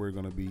situation where we're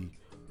going to be,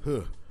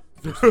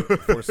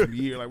 for some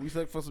years. Like we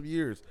stuck for some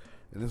years,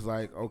 and it's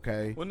like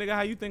okay. Well, nigga,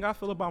 how you think I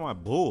feel about my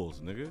Bulls,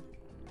 nigga?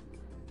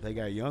 They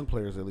got young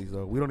players at least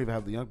though. We don't even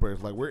have the young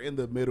players. Like we're in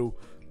the middle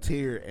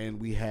tier, and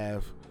we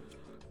have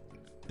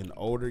an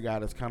older guy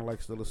that's kind of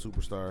like still a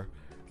superstar.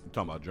 You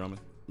talking about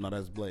Drummond? No,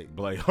 that's Blake.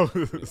 Blake.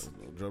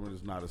 Drummond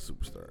is not a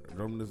superstar.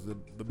 Drummond is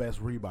the best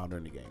rebounder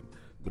in the game,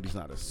 but he's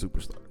not a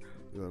superstar.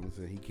 You know what I'm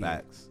saying?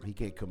 He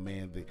can't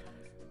command the.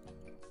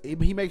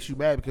 He makes you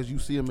mad because you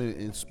see him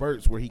in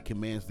spurts where he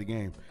commands the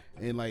game.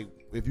 And like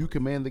if you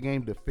command the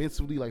game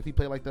defensively, like if he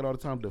played like that all the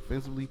time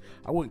defensively,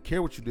 I wouldn't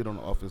care what you did on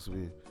the offensive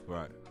end.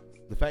 Right.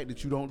 The fact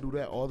that you don't do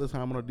that all the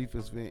time on the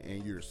defensive end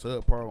and you're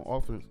subpar on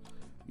offense,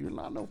 you're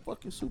not no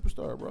fucking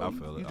superstar, bro. I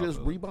feel you it.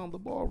 just rebound the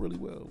ball really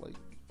well, like.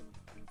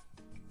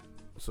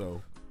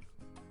 So,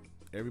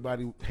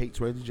 everybody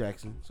hates Reggie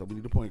Jackson, so we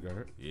need a point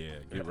guard. Yeah,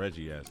 get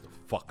Reggie ass the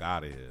fuck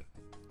out of here.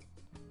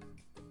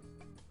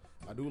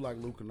 I do like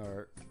Luke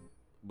Kennard,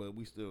 but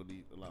we still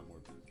need a lot more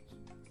pieces.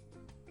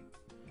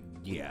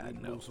 Yeah, we I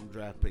know. blew some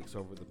draft picks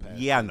over the past.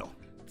 Yeah, I know.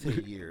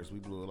 10 years, we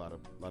blew a lot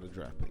of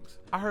draft picks.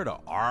 I heard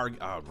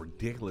a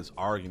ridiculous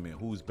argument.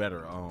 Who's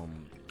better?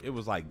 It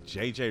was like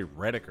JJ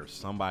Redick or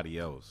somebody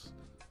else.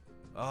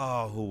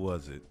 Oh, who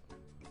was it?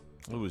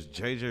 It was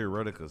JJ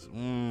Redick.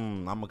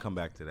 I'm gonna come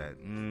back to that.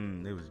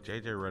 It was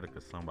JJ Redick or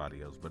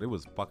somebody else, but it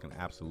was fucking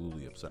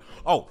absolutely absurd.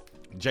 Oh,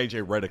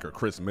 JJ Redick or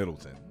Chris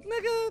Middleton.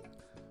 Nigga,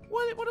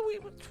 what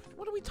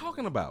are we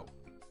talking about?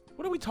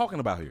 What are we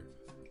talking about here?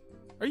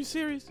 Are you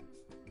serious?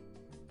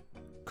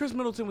 Chris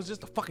Middleton was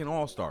just a fucking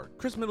all-star.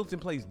 Chris Middleton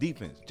plays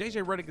defense.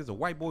 JJ Redick is a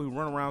white boy who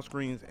run around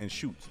screens and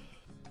shoots.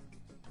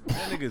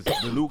 That nigga's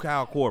the new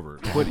Kyle Korver.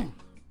 But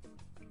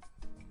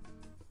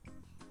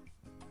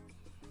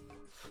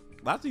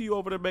I see you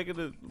over there making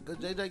the. Cause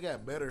JJ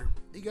got better.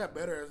 He got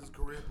better as his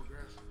career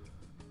progressed.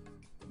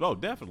 No,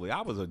 definitely.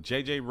 I was a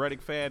JJ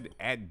Redick fan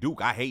at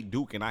Duke. I hate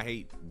Duke and I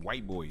hate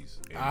white boys.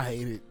 I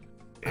hate it.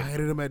 I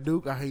hated him at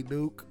Duke. I hate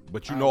Duke.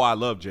 But you know I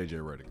love JJ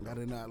Redick. I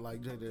did not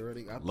like JJ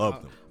Redick. I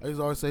loved him. I used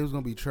to always say he was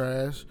gonna be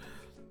trash.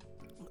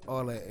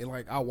 All that, and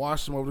like I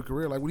watched him over the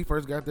career. Like when he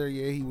first got there,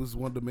 yeah, he was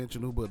one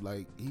dimensional, but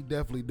like he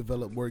definitely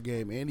developed more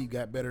game and he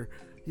got better.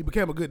 He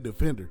became a good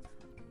defender.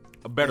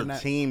 A better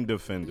team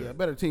defender. Yeah, a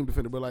better team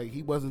defender, but like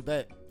he wasn't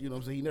that. You know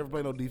what I'm saying? He never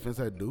played no defense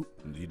at Duke.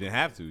 He didn't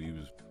have to. He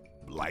was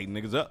lighting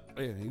niggas up.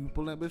 Yeah, he was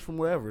pulling that bitch from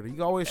wherever. He could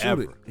always shoot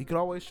it. He could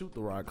always shoot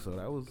the rock. So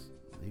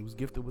he was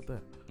gifted with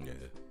that. Yeah.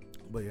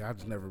 But yeah,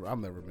 I've never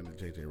been a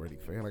JJ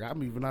Redick fan. Like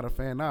I'm even not a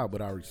fan now, but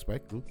I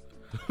respect him.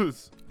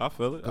 I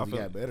feel it. He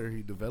got better.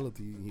 He developed.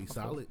 He's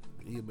solid.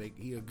 He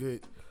a good.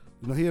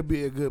 You know, he'll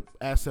be a good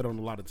asset on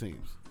a lot of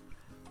teams.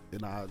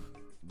 And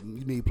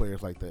you need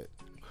players like that.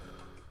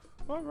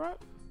 All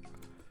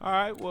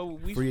right. Well,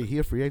 he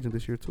a free agent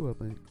this year too.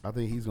 I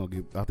think he's gonna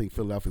get. I think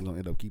Philadelphia's gonna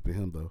end up keeping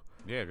him though.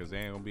 Yeah, because they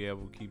ain't gonna be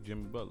able to keep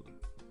Jimmy Butler.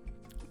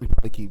 They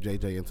probably keep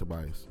JJ and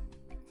Tobias.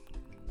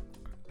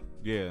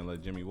 Yeah, and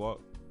let Jimmy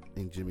walk.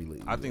 And Jimmy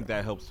Lee. I think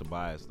that helps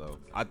Tobias though.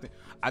 I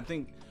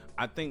think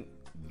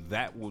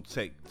that will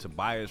take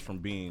Tobias from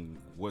being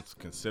what's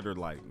considered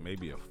like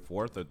maybe a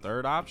fourth or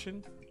third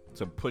option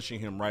to pushing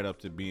him right up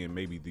to being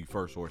maybe the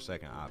first or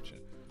second option.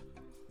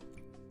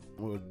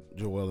 Well,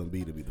 Joel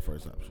Embiid to be the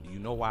first option. You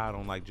know why I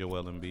don't like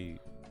Joel Embiid?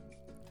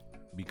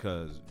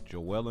 Because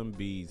Joel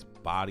Embiid's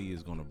body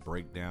is going to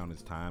break down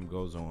as time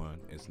goes on.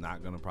 It's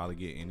not going to probably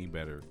get any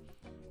better.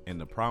 And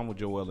the problem with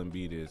Joel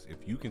Embiid is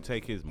if you can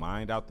take his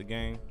mind out the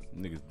game,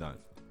 nigga's done.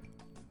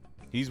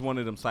 He's one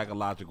of them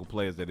psychological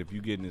players that if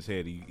you get in his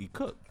head, he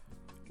cooked.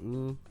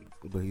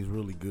 But he's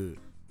really good.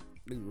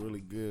 He's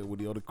really good when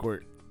he on the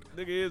court.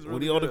 Nigga is really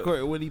when he good. on the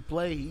court. When he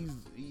play, he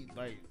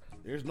like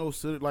there's no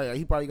like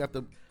he probably got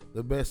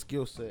the best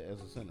skill set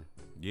as a center.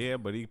 Yeah,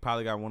 but he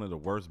probably got one of the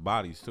worst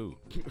bodies too.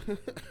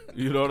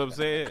 You know what I'm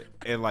saying?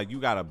 And like you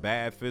got a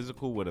bad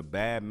physical with a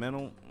bad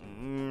mental.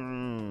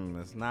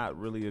 That's not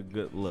really a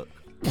good look.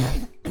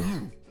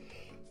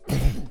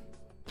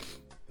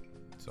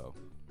 So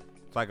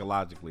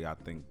psychologically, I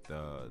think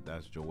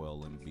that's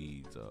Joel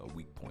Embiid's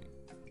weak point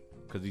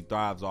because he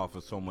thrives off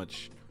of so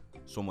much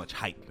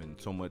hype and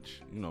so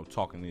much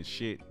talking this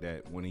shit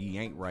that when he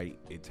ain't right,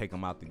 it take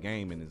him out the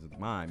game and his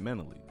mind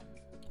mentally.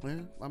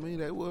 Man, I mean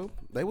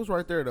they was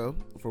right there though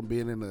from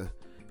being in the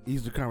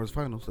Eastern Conference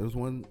Finals. There was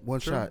one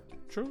shot.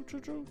 True.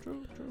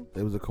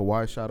 There was a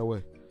Kawhi shot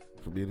away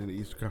from being in the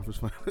Eastern Conference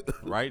Finals.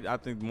 Right? I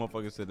think the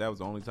motherfucker said that was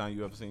the only time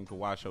you ever seen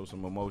Kawhi show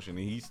some emotion,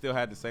 and he still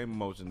had the same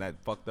emotion,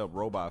 that fucked up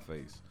robot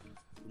face.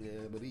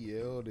 Yeah, but he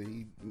yelled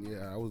and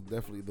I was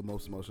definitely the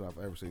most emotional I've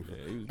ever seen. Yeah,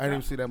 I didn't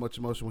even see that much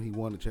emotion when he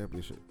won the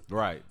championship.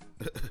 Right.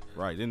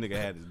 Right. Then nigga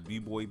had his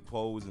B-boy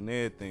pose and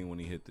everything when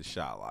he hit the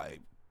shot.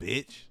 Like,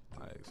 bitch.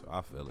 Like, so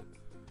I feel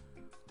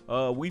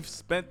it. We've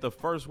spent the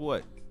first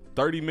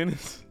 30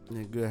 minutes?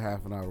 Yeah, good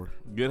half an hour.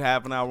 Good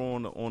half an hour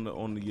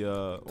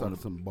on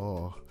some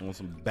ball. On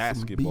some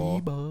basketball.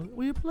 B-ball.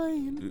 We're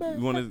playing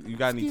basketball. You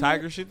got any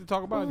Tiger shit to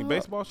talk about? Any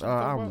baseball shit to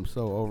talk about? I'm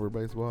so over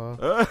baseball.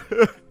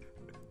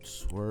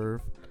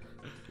 Swerve.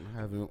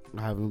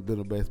 I haven't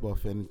been a baseball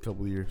fan in a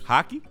couple of years.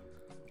 Hockey?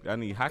 Got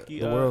any hockey?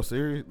 The World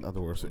Series? Not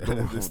the World Series.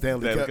 The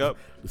Stanley Cup.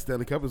 The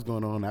Stanley Cup is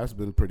going on. That's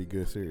been a pretty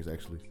good series,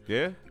 actually.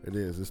 Yeah? It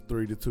is. It's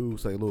 3-2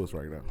 St. Louis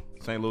right now.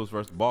 St. Louis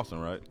versus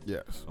Boston, right?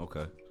 Yes.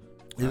 Okay.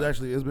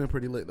 It's been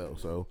pretty lit, though.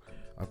 So,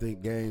 I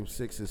think Game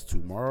 6 is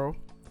tomorrow,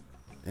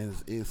 and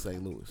it's in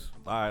St. Louis.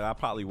 All right, I'll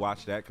probably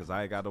watch that because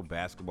I ain't got no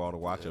basketball to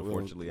watch.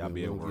 Unfortunately, I'll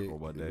be at work on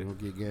Monday. We'll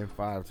get Game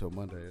 5 till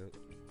Monday.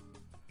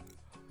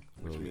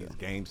 Which means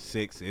Game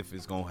 6, if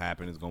it's going to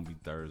happen, it's going to be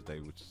Thursday,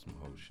 which is some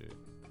whole shit.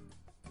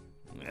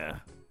 Yeah.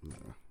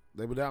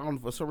 They've been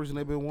for some reason,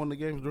 they've been winning the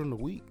games during the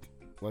week.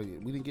 Like,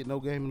 we didn't get no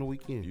game in the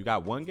weekend. You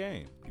got one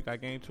game. You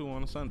got Game 2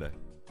 on a Sunday.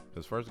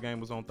 Because first game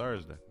was on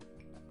Thursday.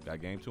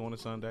 Got Game 2 on a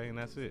Sunday, and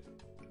that's it.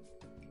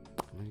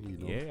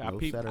 I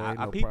peeped.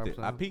 I peeped it.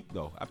 I peeped,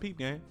 though. I peeped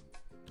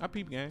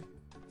game.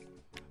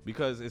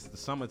 Because it's the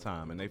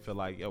summertime, and they feel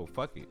like, yo,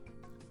 fuck it.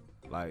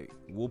 Like,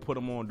 we'll put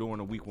them on during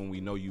the week when we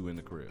know you in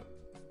the crib.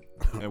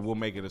 And we'll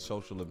make it a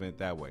social event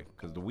that way.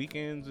 Because the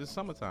weekends is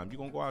summertime. You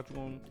gonna go out,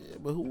 Yeah,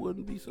 but who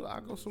wouldn't be so?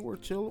 I go somewhere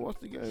chill and watch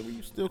the game.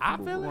 You still I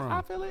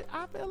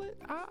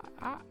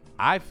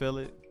feel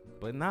it.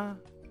 But nah.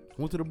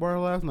 Went to the bar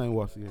last night and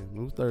watched the game.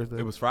 It was Thursday.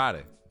 It was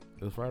Friday.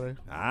 It's Friday?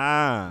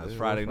 It's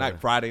Friday night.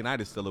 Friday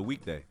night is still a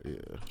weekday.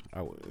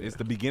 Yeah. It's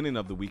the beginning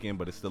of the weekend,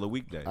 but it's still a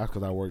weekday. That's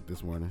because I worked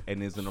this morning.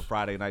 And isn't a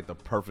Friday night the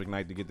perfect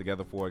night to get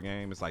together for a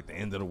game? It's like the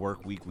end of the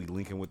work week. We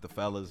linking with the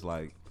fellas.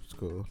 Like, it's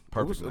cool.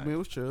 Perfect. It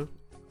was chill.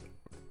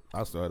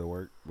 I still had to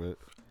work, but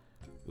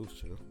it was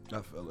chill.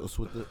 I feel it was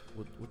with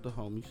the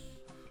homies.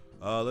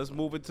 Let's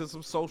move into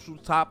some social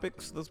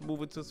topics. Let's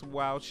move into some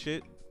wild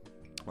shit.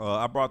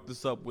 I brought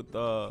this up with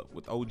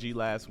OG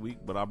last week,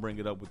 but I'll bring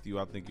it up with you.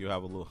 I think you'll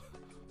have a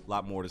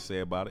lot more to say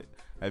about it.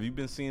 Have you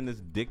been seeing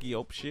this Dick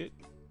Yope shit?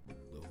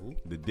 The who?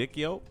 The Dick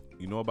Yope.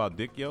 You know about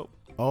Dick Yope?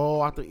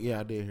 Oh, I did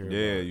hear.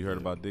 Yeah, you heard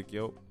about Dick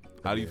Yope.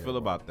 How do you feel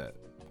about that?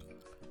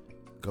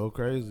 Go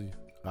crazy.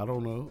 I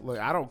don't know. Like,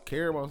 I don't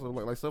care about stuff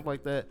like stuff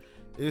like that.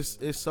 It's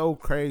so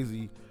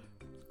crazy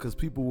because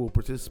people will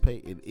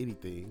participate in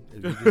anything.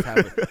 If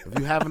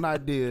you have an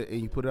idea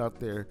and you put it out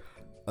there,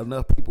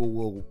 enough people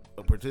will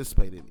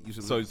participate in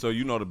it. So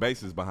you know the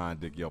basis behind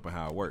Dick Yope and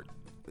how it works.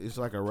 It's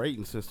like a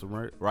rating system,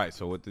 right? Right.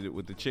 So what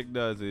the chick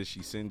does is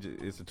she sends you,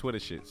 it's a Twitter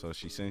shit. So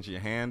she sends you a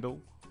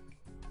handle,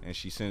 and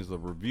she sends a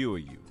review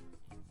of you.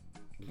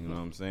 You know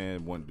what I'm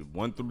saying?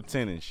 1 through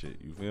 10 and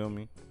shit. You feel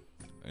me?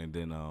 And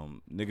then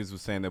niggas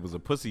was saying there was a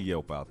pussy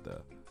Yope out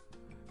there.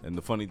 And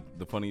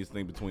the funniest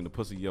thing between the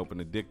pussy Yope and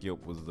the Dick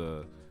Yope was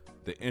the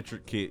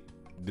intricate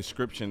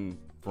description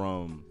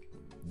from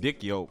Dick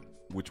Yope,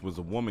 which was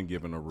a woman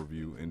giving a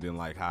review, and then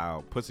like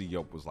how pussy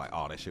Yope was like,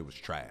 oh, that shit was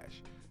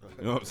trash.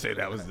 You know what I'm saying?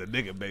 That was the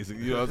nigga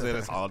basically. You know what I'm saying?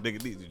 That's all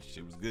nigga needs.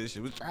 Shit was good.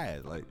 Shit was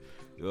trash. Like,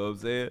 you know what I'm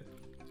saying?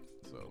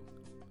 So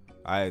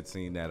I had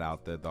seen that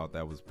out there. Thought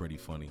that was pretty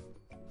funny.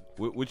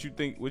 What you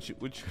think? What you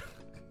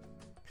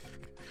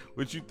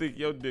think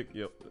your Dick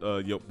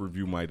Yope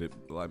review might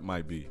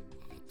be?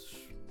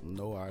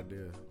 No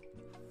idea.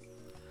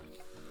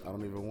 I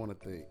don't even want to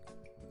think.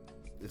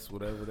 It's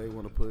whatever they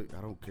want to put.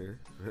 I don't care.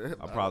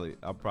 I'll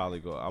probably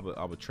go.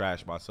 I would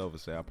trash myself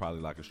and say I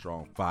probably like a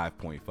strong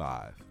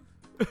 5.5.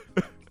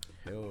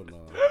 Hell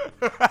no.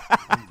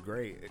 I'm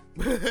great,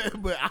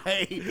 but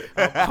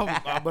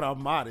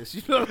I'm modest.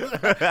 You know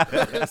what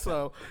I'm saying?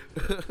 So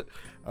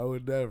I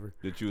would never.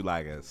 Did you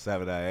like a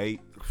 7 or 8?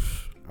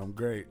 I'm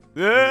great.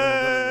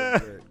 Yeah.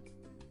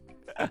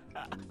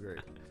 I'm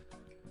great.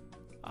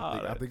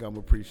 I think I'm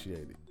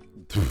appreciated.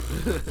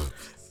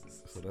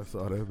 So that's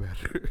all that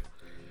matters.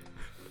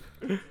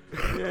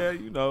 Yeah,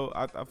 you know,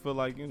 I feel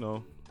like, you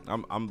know,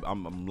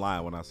 I'm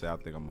lying when I say I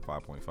think I'm a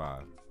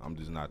 5.5. I'm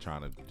just not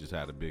trying to just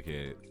have a big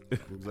head.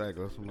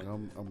 Exactly. That's what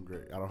I'm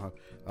great. I'll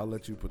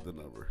let you put the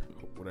number.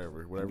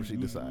 Whatever she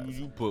decides.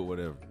 You put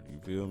whatever. You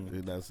feel me?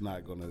 And that's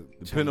not gonna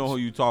depend on who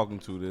you talking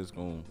to. It's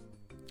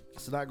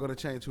not gonna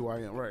change who I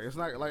am. Right? It's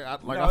not I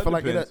feel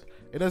like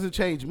it doesn't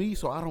change me,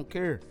 so I don't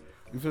care.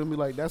 You feel me?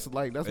 That's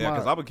yeah, because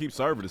I'm gonna keep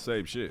serving the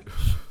same shit.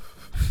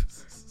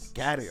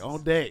 Got it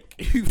on deck.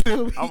 You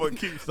feel me? I'm gonna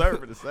keep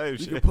serving the same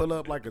shit. You can pull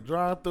up like a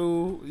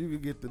drive-through. You can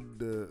get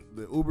the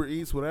Uber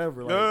Eats,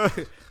 whatever.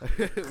 Like,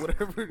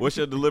 whatever. What's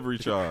your delivery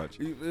charge?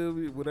 You feel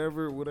me?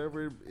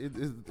 Whatever.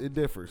 It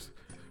differs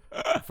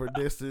for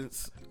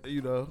distance.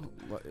 You know,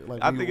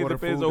 like I think it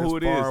depends on who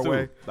it is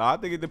too. No, I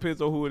think it depends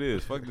on who it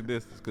is. Fuck the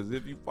distance, because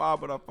if you far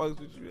but I fucks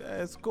with you,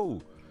 that's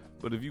cool.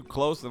 But if you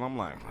close and I'm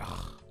like,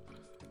 ugh.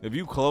 If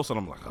you close and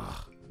I'm like,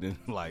 ugh, then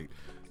like.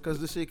 Cause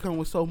this shit come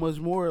with so much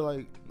more.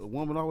 Like a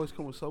woman always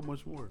come with so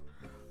much more.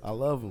 I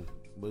love them,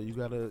 but you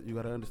gotta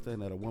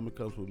understand that a woman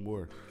comes with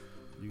more.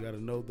 You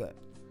gotta know that,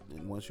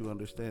 and once you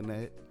understand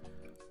that,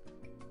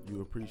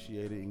 you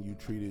appreciate it and you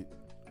treat it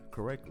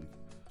correctly.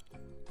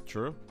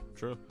 True.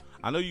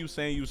 I know you were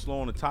saying you were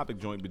slow on the topic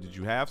joint, but did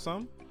you have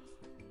some?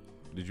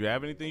 Did you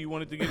have anything you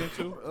wanted to get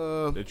into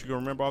that you can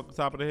remember off the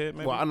top of the head,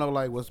 maybe? Well, I know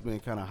like what's been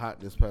kind of hot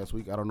this past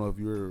week. I don't know if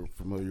you're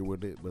familiar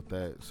with it, but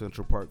that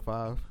Central Park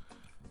 5.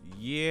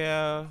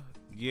 Yeah.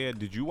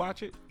 Did you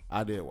watch it?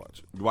 I did watch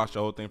it. You watched the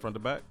whole thing front to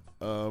back?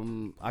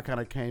 I kind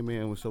of came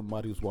in when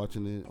somebody was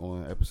watching it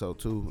on episode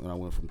 2, and I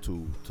went from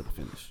 2 to the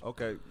finish.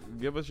 Okay,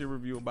 give us your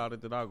review about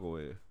it, then I'll go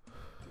ahead.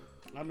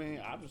 I mean,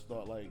 I just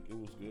thought like it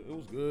was good. It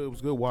was good. It was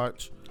a good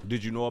watch.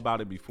 Did you know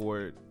about it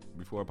before it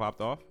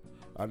popped off?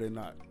 I did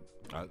not.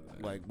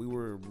 Like we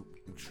were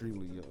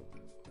extremely young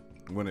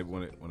when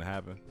it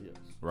happened. Yes.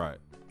 Right.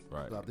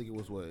 I think it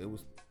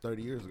was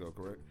 30 years ago,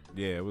 correct?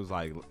 Yeah, it was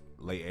like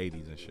late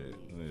 80s and shit.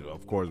 And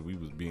of course, we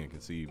was being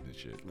conceived and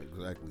shit.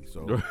 Exactly.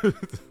 So,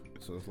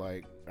 so it's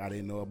like I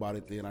didn't know about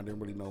it then. I didn't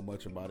really know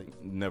much about it.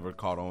 Never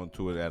caught on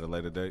to it at a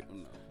later date.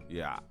 No.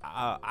 Yeah,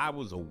 I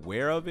was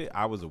aware of it.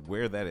 I was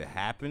aware that it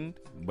happened,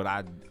 but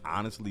I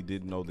honestly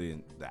didn't know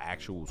the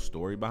actual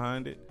story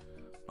behind it.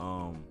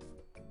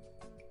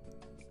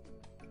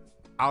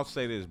 I'll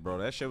say this, bro.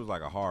 That shit was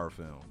like a horror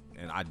film,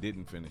 and I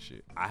didn't finish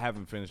it. I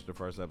haven't finished the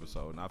first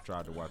episode, and I've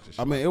tried to watch it.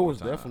 I mean, it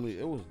was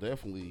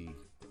definitely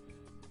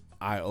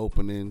eye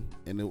opening,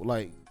 and it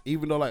like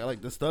even though like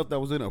the stuff that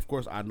was in it, of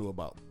course I knew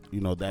about,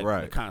 that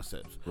right. The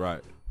concepts,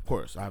 right. Of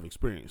course, I have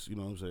experience. You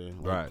know what I'm saying?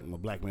 Like, right. I'm a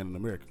black man in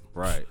America.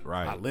 Right.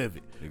 I live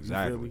it.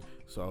 Exactly. You feel me?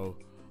 So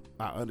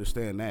I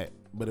understand that,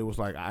 but it was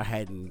like I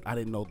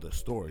didn't know the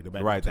story,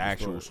 the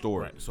actual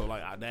story. Right. So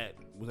like that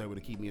was able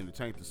to keep me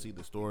entertained to see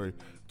the story,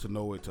 to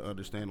know it, to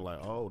understand like,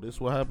 oh, this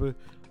what happened.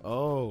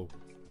 Oh,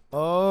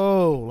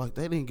 like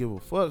they didn't give a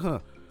fuck, huh?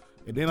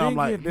 And then I'm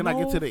like, I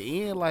get to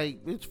the end,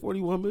 like, bitch,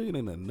 41 million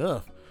ain't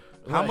enough.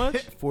 How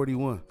much?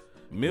 41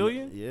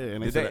 million? Yeah,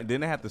 and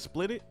didn't they have to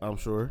split it? I'm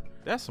sure.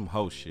 That's some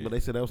hoe shit. But they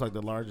said that was like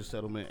the largest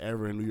settlement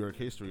ever in New York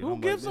history. Who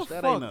gives a fuck?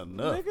 That ain't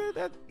enough.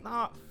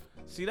 Nigga,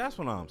 See, that's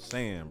what I'm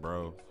saying,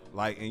 bro.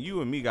 Like, and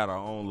you and me got our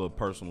own little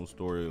personal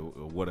story or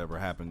whatever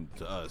happened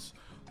to us.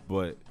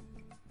 But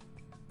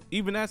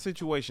even that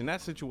situation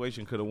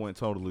could have went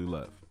totally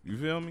left. You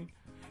feel me?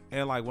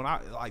 And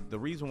like the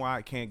reason why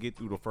I can't get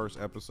through the first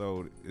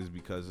episode is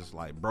because it's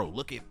like, bro,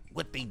 look at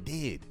what they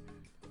did.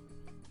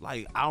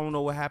 Like, I don't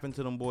know what happened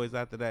to them boys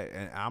after that,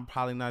 and I'm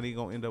probably not even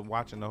gonna end up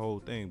watching the whole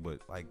thing.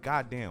 But like,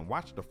 goddamn,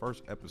 watch the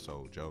first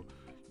episode, Joe.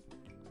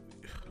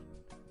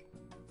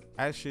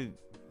 That shit,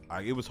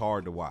 like, it was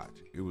hard to watch.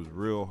 It was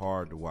real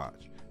hard to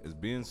watch. As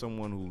being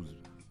someone who's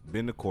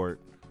been to court,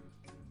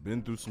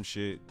 been through some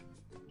shit,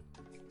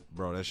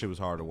 bro, that shit was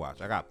hard to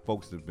watch. I got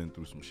folks that've been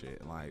through some shit.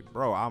 And like,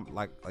 bro, I'm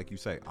like you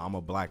say, I'm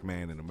a black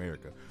man in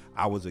America.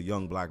 I was a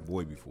young black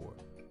boy before.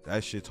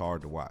 That shit's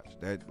hard to watch.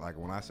 That, like,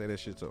 when I say that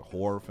shit's a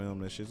horror film,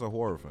 that shit's a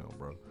horror film,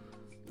 bro.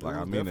 Like,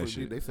 I mean that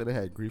shit. They said they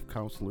had grief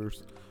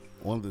counselors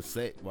on the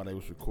set while they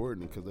was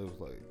recording because they was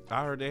like,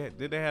 I heard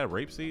did they have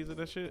rape scenes and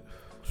that shit?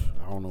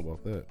 I don't know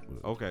about that.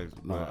 Okay,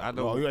 no, I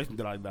know. No, you asking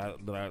did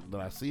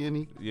I see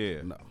any?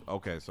 Yeah. No.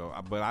 Okay, so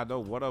but I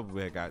know one of them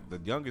had got the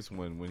youngest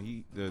one when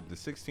he the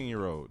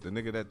 16-year-old, the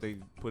nigga that they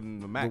put in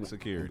the max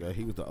security. Okay,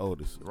 he was the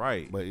oldest.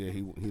 Right. But yeah,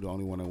 he the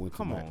only one that went.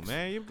 Come to on, max.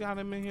 man, you got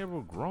him in here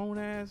with grown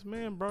ass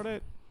man, bro.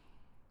 That.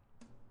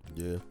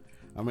 Yeah,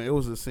 I mean, it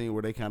was a scene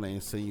where they kind of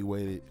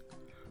insinuated,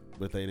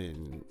 but they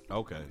didn't.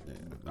 Okay.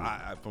 Yeah.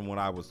 I from what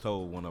I was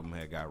told, one of them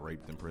had got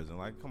raped in prison.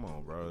 Like, come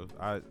on, bro.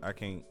 I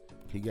can't.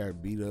 He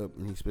got beat up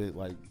and he spent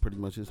like pretty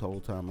much his whole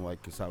time in like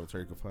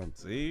solitary confinement.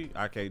 See,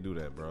 I can't do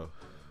that, bro.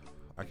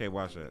 I can't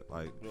watch that.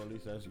 Like, well, at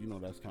least that's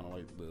that's kind of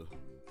like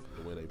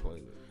the way they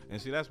played it.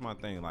 And see, that's my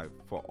thing. Like,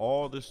 for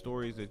all the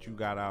stories that you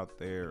got out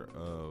there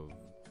of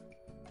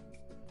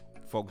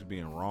folks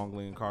being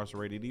wrongly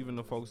incarcerated, even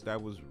the folks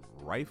that was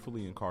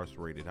rightfully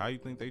incarcerated, how you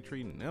think they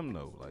treating them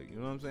though? Like, you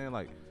know what I'm saying?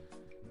 Like,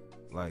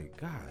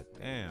 god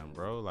damn,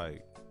 bro.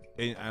 Like,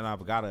 and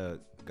I've gotta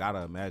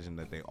imagine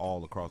that they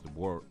all across the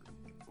board,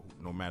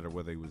 no matter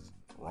whether they was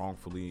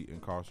wrongfully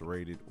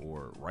incarcerated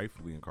or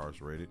rightfully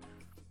incarcerated,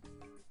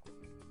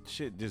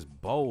 shit just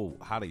bold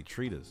how they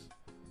treat us,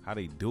 how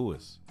they do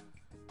us.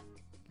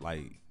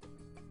 Like,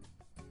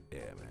 yeah,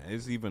 man,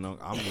 it's even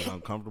I'm just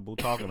uncomfortable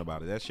talking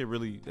about it. That shit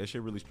really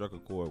struck a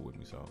chord with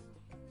me. So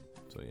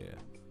yeah.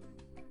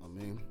 I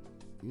mean,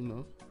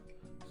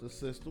 it's a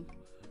system.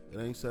 It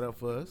ain't set up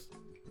for us,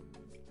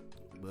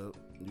 but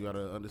you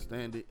gotta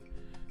understand it.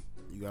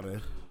 You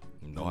gotta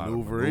know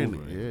maneuver in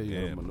it. Yeah,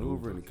 you gotta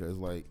maneuver in it because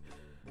like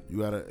you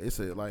gotta.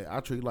 I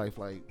treat life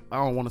like, I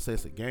don't want to say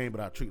it's a game, but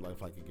I treat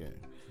life like a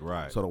game.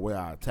 Right. So the way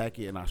I attack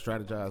it and I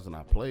strategize and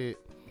I play it,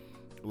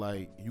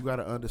 like, you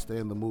gotta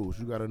understand the moves.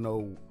 You gotta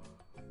know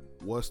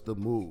what's the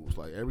moves.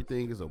 Like,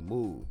 everything is a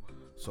move.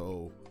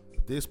 So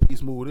if this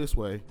piece move this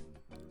way,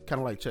 kind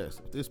of like chess.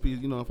 If this piece,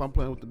 if I'm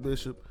playing with the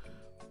bishop,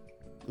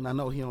 and I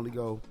know he only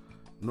go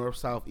north,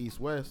 south, east,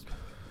 west,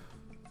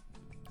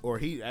 or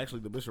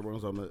the bishop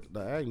runs on the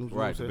diagonal. You know what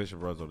Right, I'm the saying?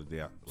 bishop runs on the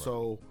diagonal. Right.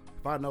 So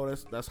if I know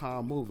that's how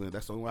I'm moving,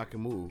 that's the only way I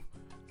can move.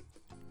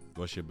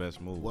 What's your best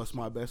move? What's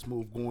my best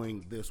move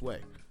going this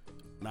way?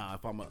 Now,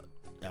 if I'm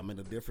in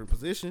a different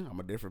position, I'm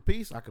a different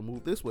piece, I can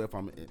move this way. If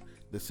I'm in,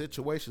 the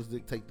situations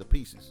dictate the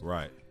pieces.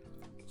 Right.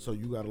 So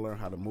you got to learn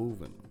how to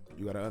move, and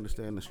you got to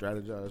understand and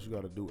strategize. You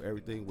got to do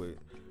everything with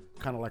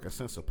kind of like a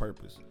sense of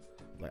purpose.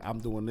 Like, I'm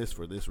doing this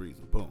for this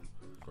reason. Boom.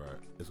 Right.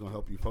 It's gonna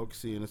help you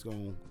focus in.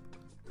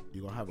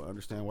 You're gonna have to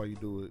understand why you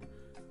do it,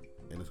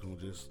 and it's gonna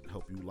just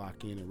help you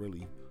lock in and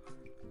really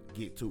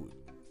get to it.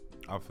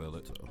 I feel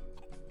it.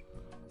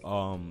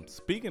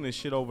 Speaking of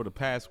shit over the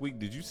past week,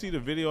 did you see the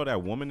video of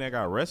that woman that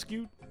got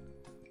rescued?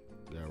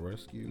 Got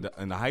rescued?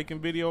 In the hiking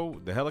video,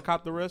 the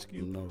helicopter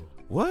rescue? No.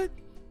 What?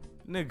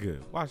 Nigga,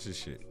 watch this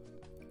shit.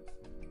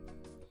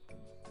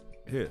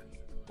 Here.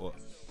 What?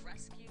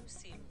 Rescue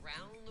seen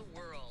round the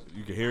world.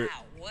 You can hear it.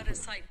 Wow, what a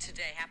sight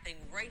today happening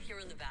right here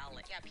in the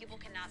valley. Yeah, people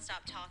cannot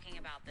stop talking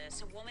about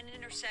this. A woman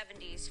in her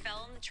 70s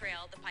fell on the trail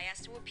at the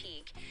Payastoa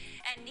Peak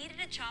and needed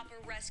a chopper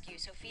rescue.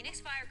 So Phoenix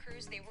fire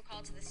crews, they were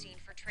called to the scene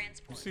for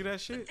transport. You see that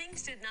But shit?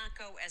 things did not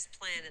go as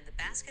planned, and the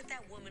basket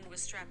that woman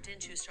was strapped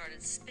into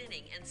started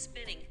spinning and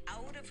spinning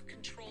out of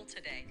control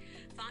today.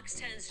 Fox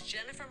 10's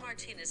Jennifer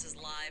Martinez is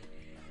live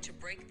to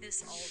break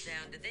this all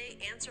down. Did they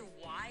answer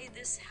why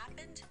this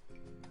happened?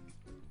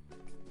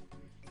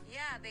 Yeah,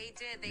 they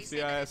did. They see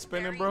said how that it's it's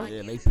spinning, very bro? Yeah, they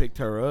unusual. picked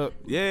her up.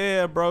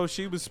 Yeah, bro.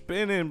 She was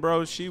spinning,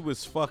 bro. She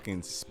was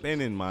fucking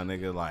spinning, my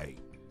nigga. Like,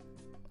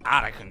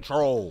 out of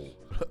control.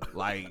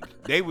 Like,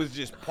 they was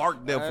just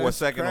parked there for a That's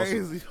second.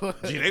 crazy.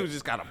 Gee, they was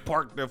just kind of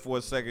parked there for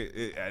a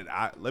second.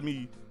 Let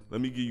me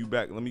give you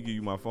back. Let me give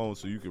you my phone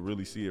so you can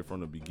really see it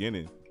from the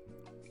beginning,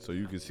 so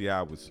you can see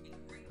how this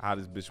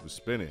bitch was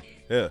spinning.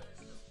 Yeah.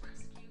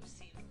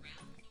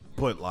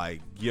 But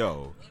like,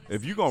 yo,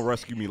 if you gonna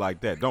rescue me like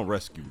that, don't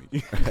rescue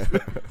me.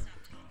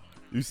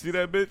 You see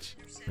that bitch?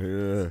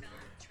 Yeah.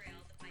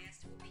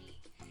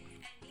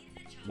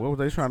 What was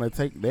they trying to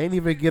take? They didn't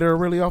even get her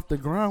really off the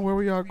ground. Where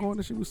were y'all going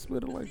that she was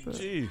spinning like that?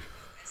 Gee,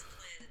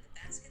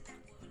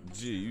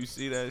 you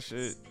see that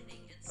shit?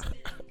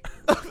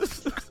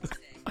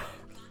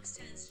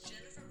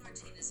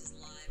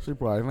 She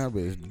probably that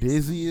bitch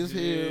dizzy as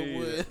hell.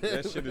 Yeah,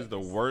 that shit is the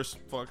worst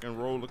fucking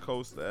roller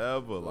coaster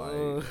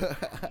ever.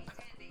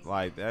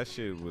 Like that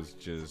shit was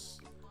just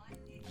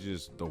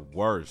the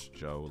worst,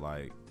 Joe.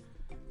 Like,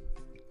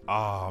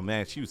 oh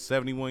man, she was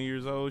 71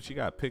 years old. She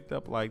got picked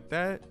up like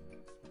that.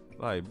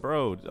 Like,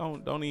 bro,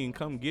 don't even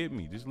come get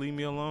me. Just leave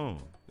me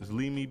alone. Just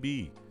leave me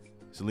be.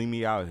 Just leave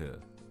me out here.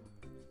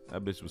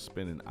 That bitch was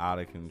spinning out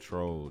of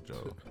control,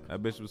 Joe.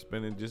 That bitch was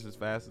spinning just as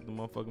fast as the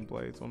motherfucking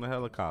plates on the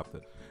helicopter.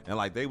 And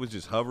like they was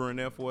just hovering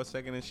there for a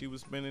second and she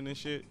was spinning and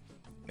shit.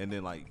 And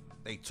then like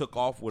they took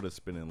off with her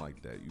spinning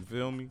like that. You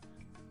feel me?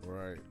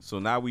 Right. So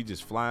now we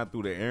just flying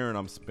through the air and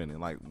I'm spinning.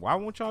 Like, why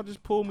won't y'all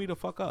just pull me the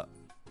fuck up?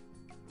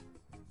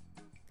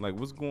 Like,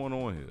 what's going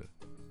on here?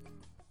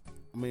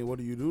 I mean, what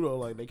do you do though?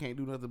 Like, they can't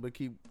do nothing but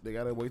they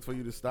gotta wait for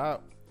you to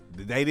stop.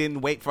 They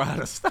didn't wait for her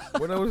to stop.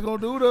 What they was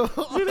gonna do though?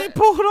 Dude, they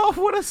pulled off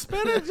with a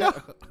spinner, Joe.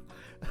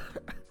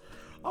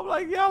 I'm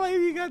like, y'all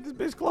ain't even got this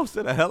bitch close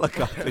to the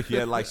helicopter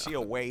yet. Like, she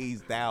a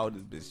ways down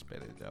this bitch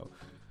spinning, Joe.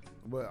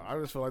 But I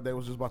just feel like they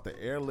was just about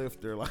to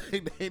airlift her. Like,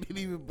 they didn't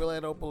even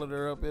plan on pulling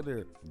her up in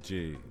there.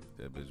 Gee,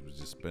 that bitch was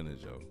just spinning,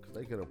 Joe.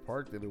 They could have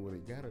parked it when they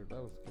got her.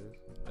 That was good.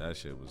 That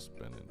shit was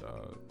spinning,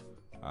 dog.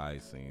 I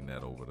ain't seen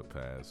that over the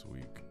past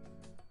week.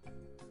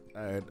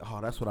 And,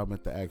 that's what I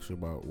meant to ask you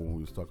about when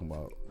we was talking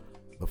about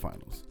the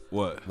finals.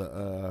 What?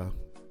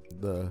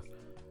 The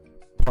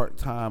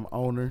part-time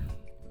owner.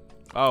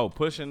 Oh,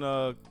 pushing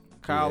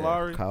Kyle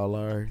Lowry? Kyle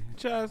Lowry.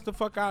 Just the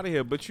fuck out of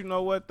here. But you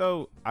know what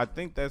though? I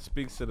think that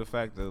speaks to the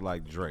fact that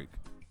like Drake.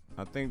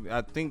 I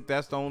think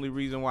that's the only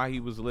reason why he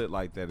was lit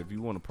like that. If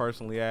you want to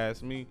personally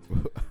ask me,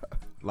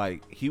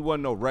 like he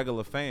wasn't no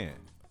regular fan.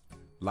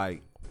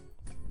 Like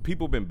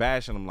people been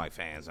bashing him like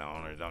fans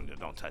owners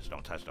don't touch.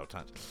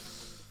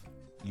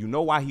 You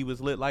know why he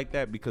was lit like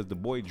that? Because the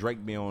boy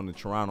Drake be on the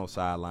Toronto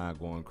sideline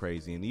going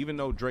crazy. And even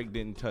though Drake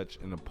didn't touch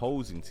an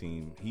opposing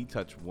team, he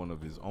touched one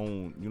of his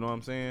own. You know what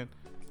I'm saying?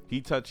 He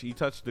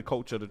touched the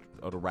coach of the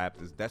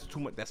Raptors. That's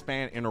too much. That's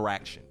fan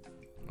interaction.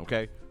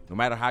 Okay? No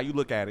matter how you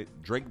look at it,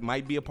 Drake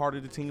might be a part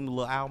of the team. The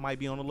little Al might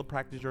be on a little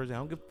practice jersey. I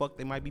don't give a fuck.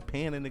 They might be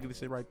paying a nigga to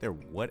sit right there.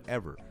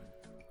 Whatever.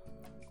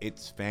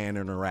 It's fan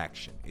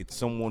interaction. It's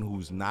someone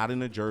who's not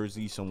in a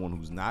jersey, someone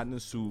who's not in a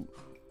suit,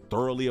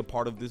 thoroughly a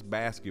part of this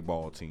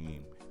basketball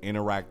team,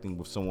 interacting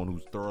with someone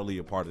who's thoroughly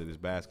a part of this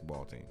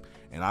basketball team.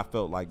 And I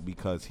felt like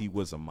because he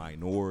was a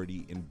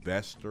minority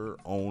investor,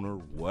 owner,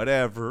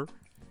 whatever,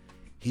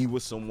 he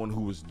was someone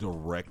who was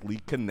directly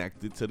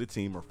connected to the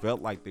team or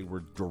felt like they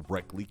were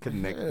directly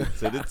connected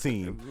to the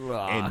team.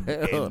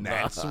 And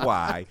that's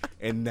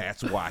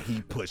why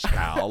he pushed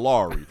Kyle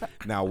Lowry.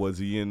 Now, was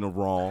he in the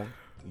wrong?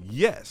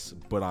 Yes,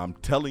 but I'm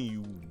telling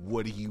you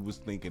what he was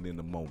thinking in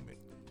the moment.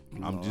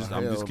 I'm just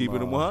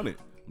keeping it 100.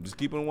 I'm just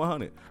keeping it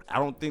 100. I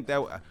don't think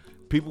that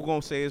People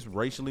gonna say it's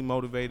racially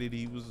motivated.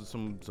 He was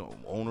some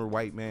owner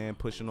white man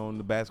pushing on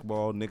the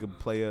basketball nigga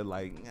player.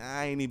 Like,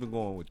 I ain't even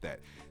going with that.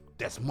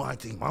 That's my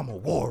team. I'm a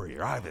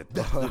warrior. I've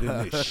invested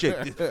in this shit.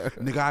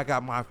 Nigga, I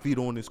got my feet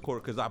on this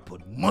court because I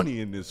put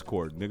money in this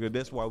court. Nigga,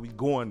 that's why we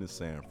going to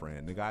San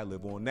Fran. Nigga, I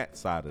live on that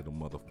side of the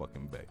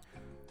motherfucking bay.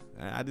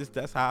 And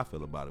that's how I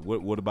feel about it.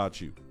 What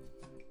about you?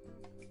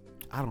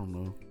 I don't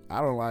know.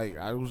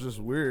 I was just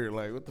weird.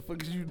 Like, what the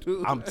fuck is you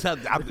doing? I'm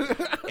telling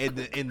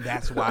and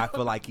that's why I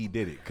feel like he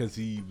did it. Because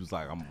he was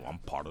like, I'm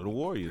part of the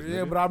Warriors. Yeah,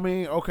 nigga. but I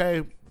mean,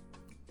 okay.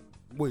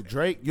 With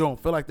Drake, you don't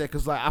feel like that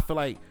because, like, I feel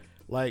like,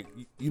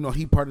 you know,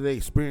 he part of the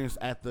experience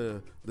at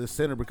the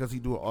center because he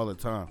do it all the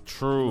time.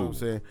 True. You know what I'm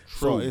saying?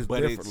 True. So it's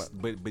but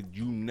different. but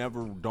you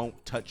never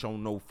don't touch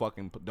on no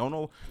fucking don't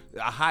know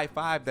a high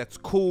five. That's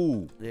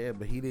cool. Yeah,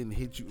 but he didn't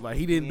hit you. Like,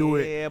 he didn't do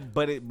it. Yeah,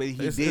 but he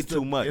It's did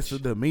too much. It's the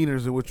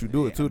demeanors in what you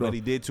do it too, though. But he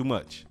did too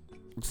much.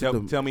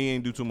 the- Tell me he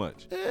ain't do too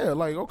much. Yeah,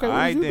 like, okay, All what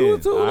right you then. doing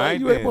too? All Like, right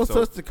you ain't then. supposed to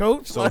touch the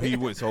coach. So Like, he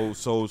went.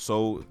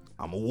 So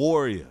I'm a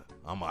warrior.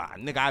 I'm a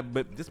nigga.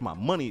 But this my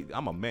money.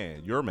 I'm a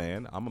man. You're a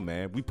man. I'm a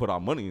man. We put our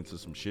money into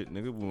some shit,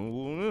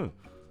 nigga.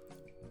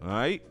 All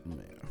right. man,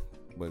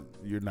 but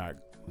you're not.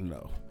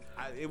 No.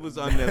 It was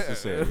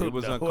unnecessary. It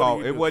was No,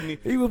 uncalled. It wasn't.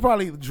 He was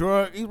probably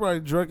drunk. He was probably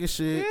drunk as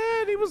shit.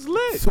 Yeah, he was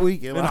lit.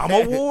 Tweaking. And like- I'm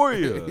a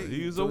warrior.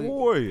 He was a Tweak.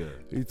 warrior.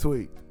 He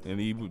tweaked. And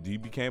he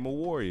became a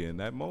warrior in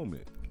that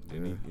moment.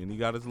 And he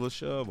got his little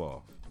shove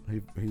off.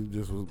 He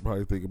just was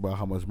probably thinking about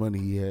how much money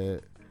he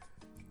had.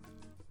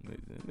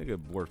 That nigga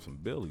worth some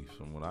billies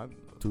from what I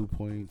 2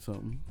 point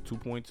something.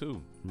 2.2.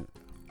 Yeah.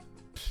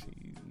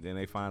 Then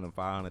they fined him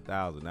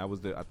 $500,000. That was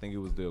I think it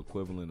was the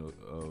equivalent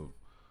of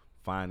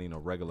fining a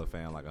regular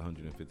fan like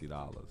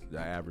 $150. The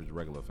average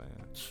regular fan.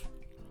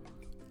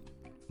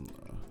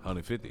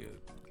 150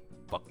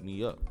 fucked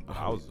me up.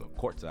 I was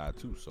courtside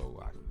too,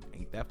 so I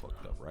ain't that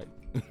fucked up, right?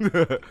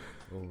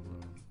 Oh no,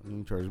 you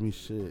ain't charge me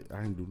shit.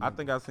 I ain't do. I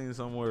think I seen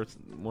somewhere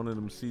one of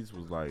them seats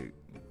was like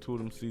 2 of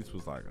them seats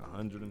was like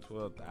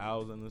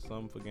 112,000 or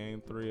something for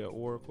Game 3 at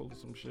Oracle or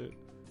some shit.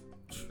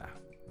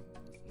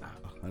 Nah.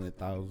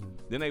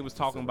 100,000. Then they was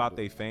talking about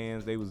their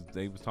fans. They was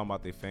talking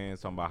about their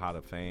fans, talking about how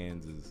the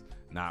fans is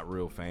not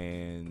real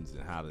fans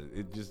and how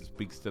it just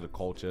speaks to the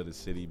culture of the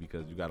city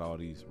because you got all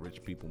these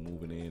rich people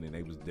moving in and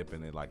they was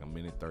dipping at like a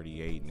minute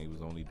 38 and they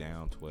was only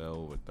down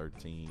 12 or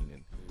 13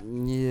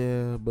 and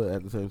Yeah, but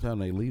at the same time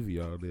they leave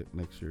y'all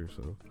next year,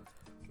 so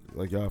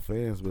like y'all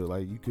fans, but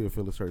like you could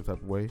feel a certain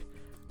type of way.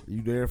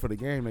 You there for the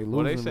game? They lose.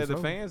 well, they said the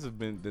fans have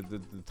been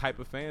the type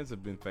of fans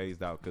have been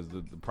phased out because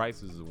the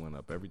prices have went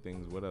up.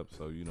 Everything's went up.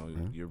 So you know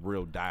your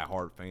real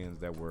diehard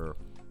fans that were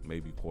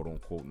maybe quote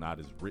unquote not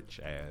as rich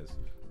as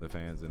the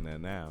fans in there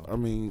now. I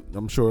mean,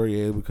 I'm sure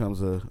it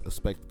becomes a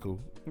spectacle.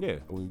 Yeah,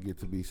 when you get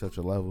to be such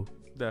a level.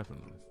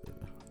 definitely.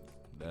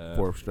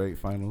 4th straight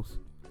finals,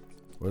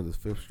 or this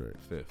 5th straight.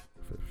 Fifth.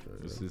 5th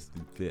straight. This yeah. is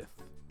the 5th.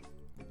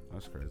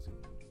 That's crazy.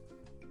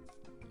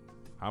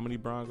 How many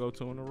Bron go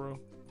to in a row?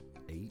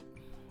 8.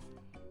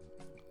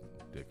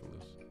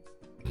 Ridiculous.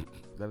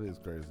 That is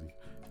crazy.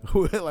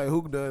 Like,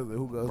 who does it?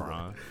 Who goes?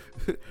 Bron.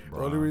 The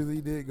only reason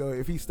he did go,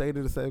 if he stayed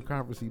in the same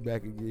conference, he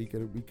back again. He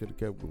could have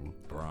kept going.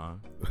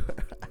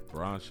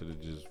 Bron should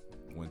have just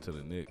went to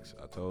the Knicks.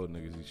 I told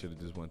niggas he should have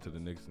just went to the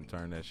Knicks and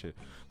turned that shit.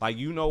 Like,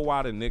 you know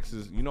why the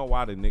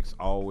Knicks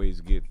always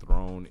get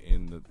thrown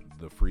in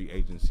the free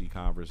agency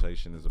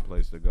conversation as a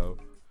place to go?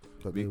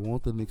 But they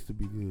want the Knicks to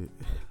be good.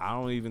 I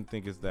don't even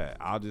think it's that.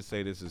 I'll just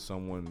say this as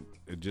someone,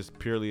 just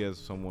purely as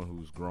someone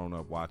who's grown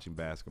up watching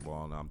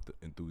basketball and I'm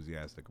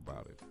enthusiastic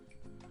about it.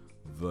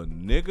 The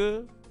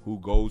nigga who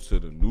goes to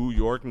the New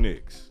York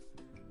Knicks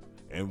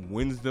and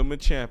wins them a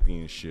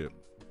championship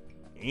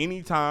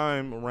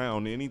anytime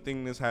around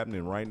anything that's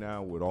happening right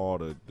now with all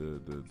the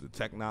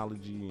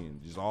technology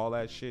and just all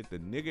that shit, the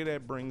nigga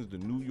that brings the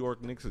New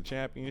York Knicks a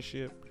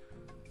championship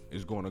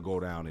is going to go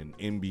down in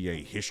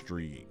NBA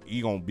history.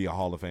 He going to be a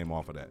Hall of Fame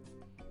off of that.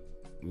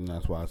 And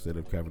that's why I said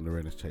if Kevin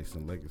Durant is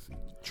chasing legacy.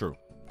 True.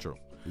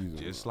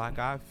 Easily. Just like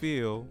I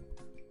feel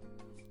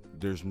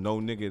there's no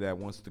nigga that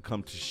wants to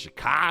come to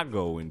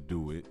Chicago and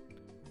do it,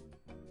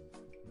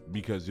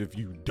 because if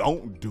you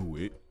don't do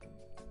it,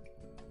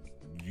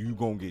 you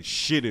gonna get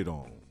shitted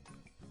on.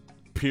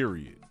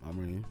 Period. I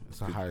mean,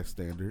 it's a higher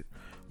standard.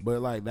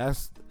 But, like,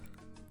 that's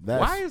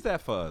Why is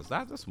that for us?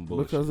 That's some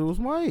bullshit. because it was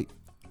Mike.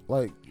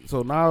 Like,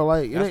 so now,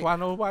 like, That's why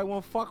nobody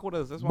want to fuck with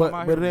us. That's why I'm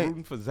out here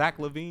rooting for Zach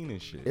LaVine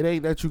and shit. It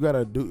ain't that you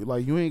gotta do,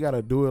 like, you ain't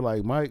gotta do it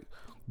like Mike,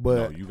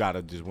 but No, you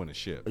gotta just win a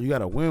ship. you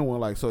gotta win one.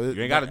 Like, so You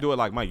ain't gotta do it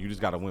like Mike. You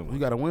just gotta win one. You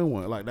gotta win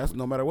one. Like, that's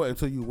no matter what.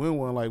 Until you win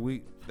one, like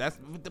we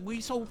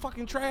so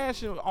fucking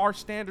trash. And our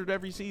standard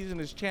every season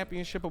is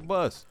championship or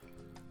bust.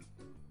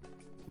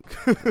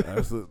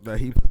 that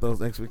he put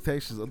those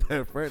expectations on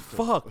that franchise.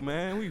 Fuck,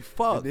 man, we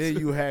fucked. And then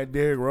you had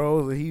Derrick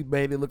Rose, and he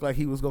made it look like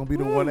he was gonna be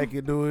the one that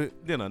could do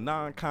it. Then a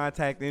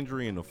non-contact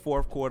injury in the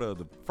 4th quarter of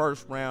the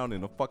 1st round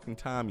in the fucking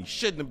time he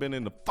shouldn't have been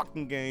in the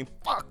fucking game.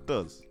 Fucked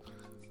us.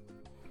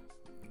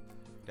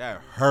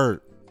 That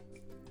hurt.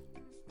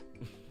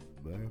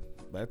 Man,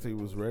 That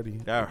team was ready.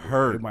 That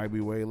hurt. It might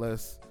be way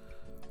less.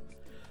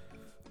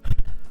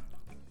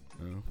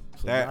 So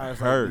That now it's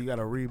hurt. Like you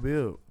gotta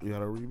rebuild. You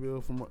gotta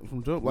rebuild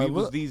from jump. We Like,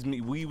 was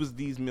look,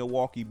 these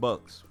Milwaukee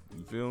Bucks.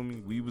 You feel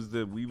me? We was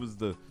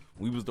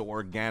the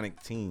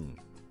organic team.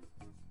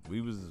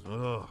 We was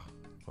I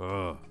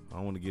don't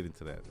want to get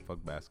into that.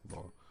 Fuck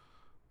basketball.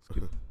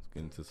 Let's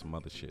get into some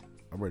other shit.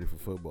 I'm ready for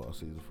football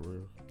season for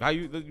real. How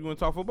you want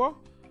to talk football?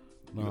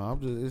 No, I'm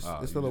just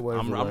it's still a way.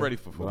 I'm ready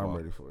for but football. I'm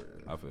ready for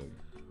it. I feel you.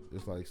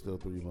 It's like still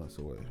 3 months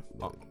away.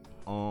 But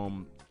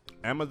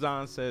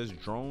Amazon says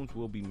drones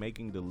will be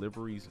making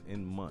deliveries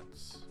in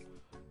months.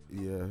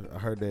 yeah, I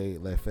heard they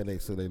let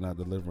FedEx say they're not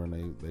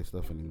delivering they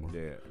stuff anymore.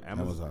 Yeah,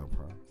 Amazon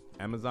Prime.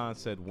 Amazon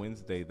said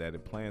Wednesday that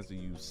it plans to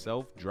use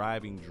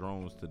self-driving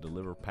drones to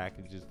deliver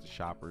packages to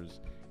shoppers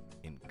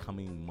in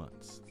coming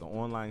months. The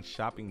online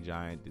shopping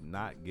giant did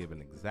not give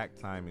an exact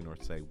timing or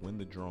say when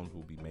the drones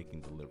will be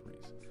making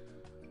deliveries.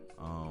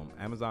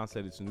 Amazon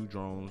said its new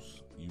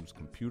drones use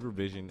computer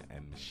vision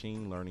and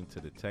machine learning to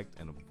detect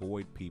and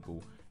avoid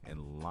people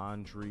in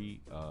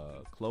laundry,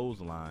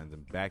 clotheslines,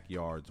 and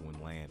backyards when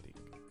landing.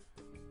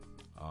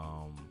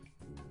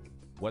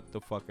 What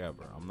the fuck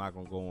ever. I'm not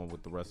going to go on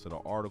with the rest of the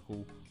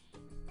article.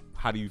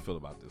 How do you feel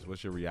about this?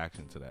 What's your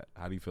reaction to that?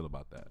 How do you feel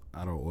about that?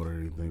 I don't order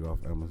anything off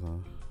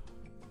Amazon.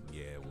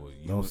 Yeah, well,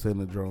 Don't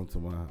send a drone to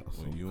my house.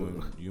 Well,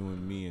 you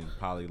and me and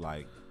probably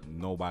like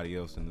nobody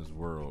else in this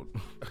world.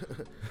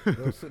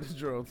 Don't send a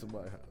drone to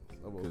my house.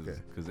 I'm okay.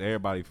 Because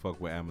everybody fuck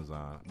with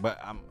Amazon.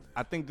 But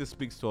I think this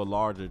speaks to a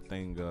larger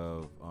thing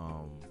of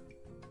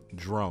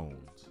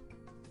drones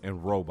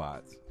and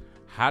robots.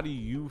 How do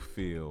you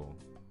feel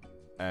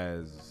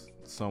as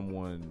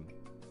someone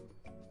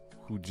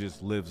who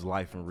just lives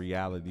life in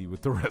reality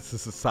with the rest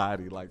of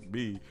society like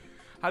me?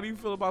 How do you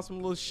feel about some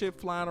little shit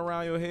flying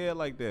around your head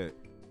like that?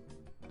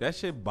 That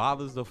shit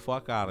bothers the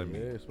fuck out of me.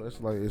 Yeah,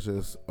 especially like it's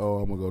just,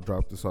 I'm gonna go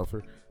drop this off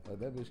here. Like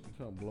that bitch can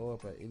come blow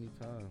up at any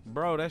time.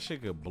 Bro, that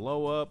shit could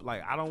blow up.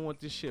 Like, I don't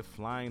want this shit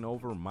flying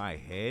over my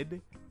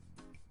head,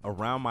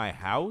 around my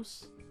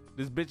house.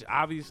 This bitch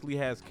obviously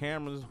has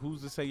cameras.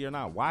 Who's to say you're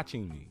not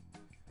watching me?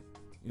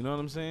 You know what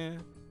I'm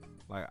saying?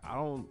 Like, I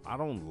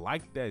don't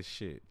like that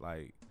shit.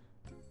 Like,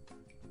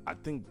 I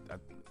think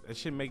that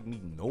shit make me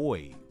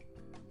annoyed.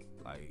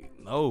 Like,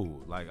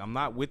 no, like I'm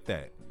not with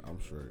that. I'm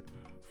sure,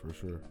 for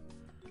sure.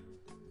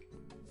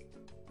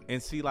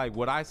 And see, like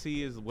what I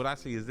see is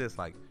this,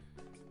 like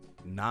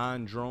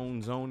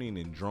non-drone zoning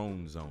and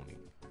drone zoning.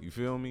 You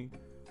feel me?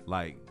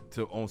 Like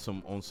on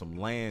some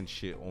land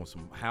shit, on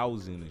some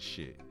housing and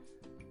shit.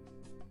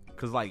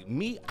 Cause like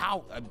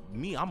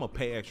I'ma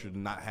pay extra to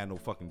not have no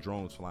fucking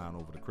drones flying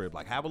over the crib.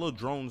 Like have a little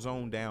drone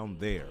zone down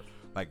there,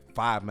 like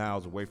 5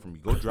 miles away from me.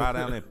 Go drive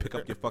down there and pick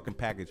up your fucking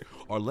package,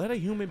 or let a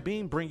human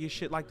being bring your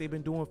shit like they've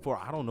been doing for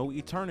I don't know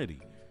eternity.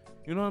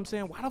 You know what I'm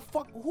saying? Why the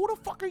fuck? Who the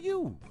fuck are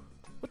you?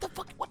 What the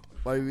fuck? What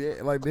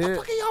Like the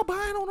fuck are y'all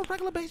buying on a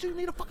regular basis? You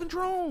need a fucking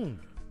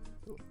drone.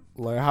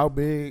 Like how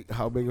big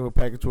of a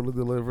package will it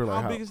deliver?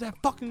 Like how big is that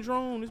fucking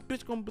drone? This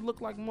bitch gonna look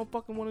like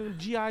motherfucking one of them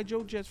G.I.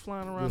 Joe jets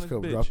flying around just this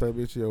come bitch. drop that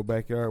bitch in your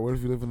backyard. What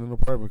if you live in an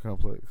apartment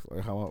complex?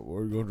 Like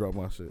where you gonna drop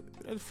my shit?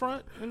 In the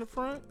front. In the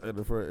front,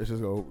 it's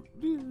just go.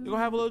 You're gonna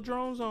have a little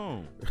drone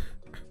zone.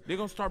 They're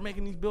gonna start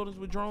making these buildings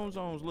with drone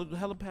zones, little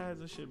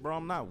helipads and shit, bro.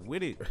 I'm not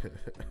with it.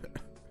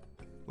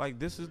 Like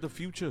this is the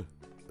future.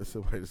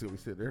 Somebody's gonna be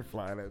sitting there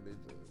flying that bitch.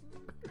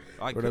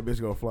 Like, or that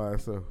bitch gonna fly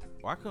so.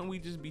 Why couldn't we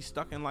just be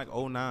stuck in like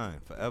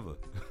 09 forever?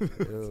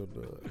 Hell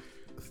no.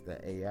 It's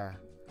that AI.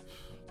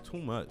 Too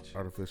much.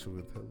 Artificial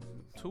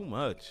intelligence. Too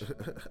much.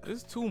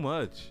 It's too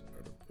much.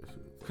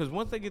 Because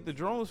once they get the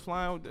drones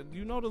flying,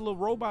 you know the little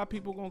robot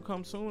people gonna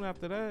come soon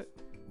after that.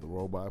 The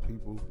robot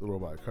people, the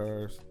robot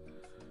cars.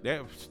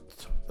 I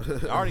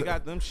already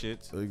got them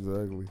shits.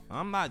 Exactly.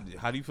 I'm not.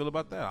 How do you feel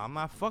about that? I'm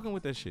not fucking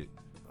with that shit.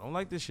 I don't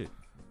like this shit.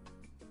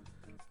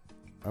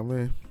 I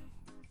mean,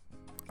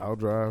 I'll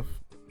drive,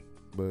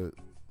 but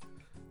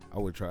I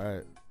would try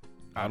it.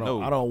 I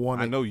don't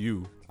want it. I know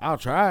you. I'll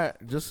try it.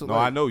 Just no,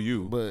 I know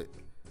you. But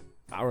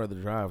I'd rather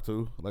drive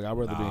too. Like I'd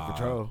rather be in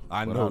control.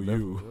 I know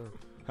you.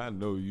 I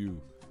know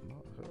you. No,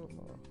 hell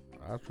no.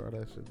 I'll try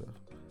that shit though.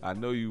 I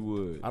know you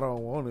would. I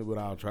don't want it, but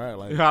I'll try it.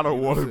 Like I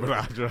don't want it, but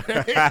I'll try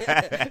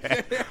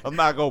it. I'm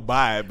not gonna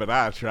buy it, but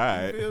I'll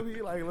try it. You feel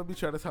me? Like let me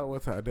try this out one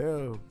time.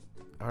 Damn.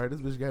 All right,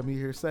 this bitch got me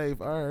here safe.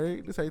 All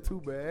right, this ain't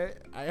too bad.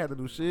 I ain't had to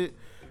do shit.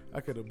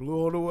 I could have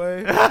blew on the way.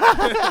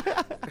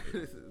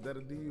 Is that a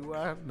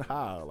DUI?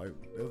 Nah, like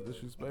that's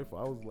disrespectful.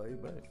 I was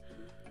laid back.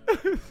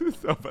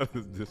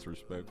 Somebody's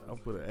disrespectful. I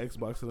put an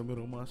Xbox in the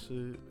middle of my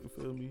shit. You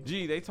feel me?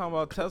 Gee, they talking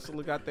about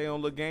Tesla got their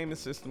own little gaming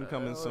system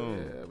coming soon.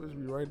 Yeah, bitch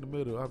be right in the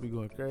middle. I'll be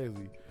going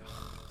crazy.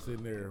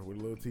 Sitting there with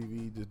a little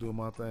TV, just doing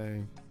my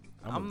thing.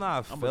 I'm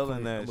not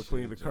feeling that. I'm gonna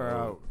clean the car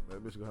out.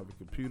 That bitch gonna have a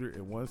computer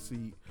in one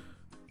seat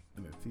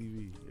and a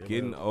TV.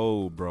 Getting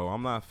old, bro.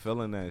 I'm not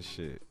feeling that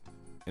shit.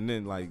 And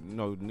then, like, you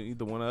know,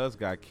 neither one of us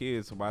got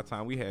kids. So by the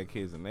time we had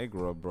kids and they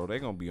grow up, bro, they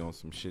gonna be on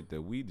some shit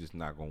that we just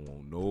not gonna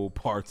want no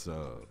parts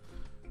of.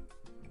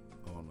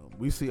 don't know.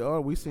 We seen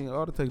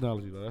all the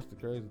technology though. That's the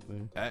crazy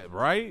thing.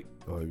 Right?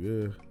 Oh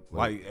yeah.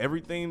 Like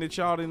everything that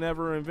y'all done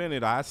ever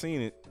invented, I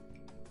seen it.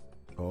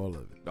 All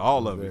of it.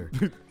 All of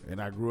it.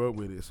 And I grew up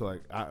with it, so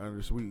like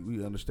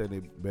we understand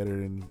it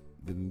better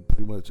than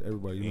pretty much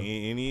everybody. You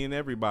know? Any and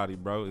everybody,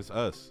 bro. It's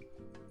us.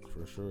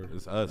 For sure.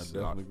 It's us. I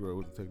definitely grew up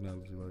with the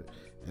technology, like,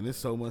 and there's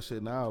so much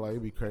shit now. Like,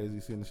 it'd be crazy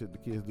seeing the shit the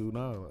kids do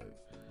now. Like,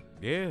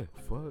 yeah.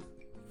 Fuck.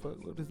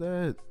 What is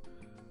that?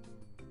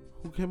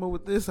 Who came up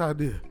with this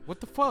idea?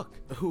 What the fuck?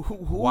 Who?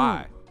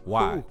 Why?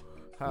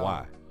 How?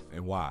 Why?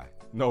 And why?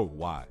 No,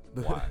 why?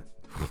 Why?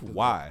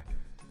 Why?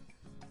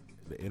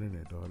 The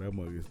internet, dog. That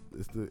mug is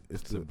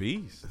it's a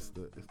beast. It's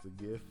the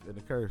gift and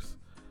the curse.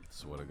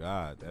 Swear to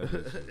God, that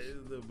is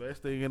it's the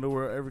best thing in the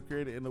world ever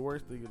created and the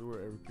worst thing in the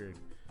world ever created.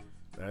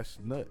 That's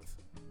nuts.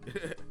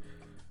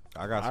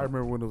 I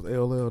remember when it was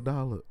AOL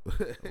dial-up.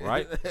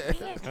 Right?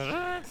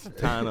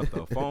 Tying up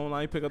the phone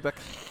line, pick up that.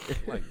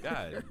 Like,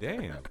 God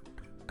damn.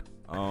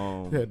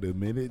 Had the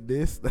minute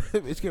this.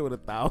 Bitch came with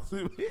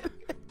 1,000.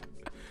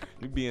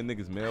 You be in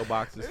niggas'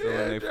 mailboxes still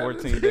in their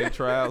 14-day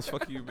trials.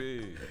 Fuck you,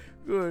 be.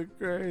 Going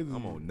crazy.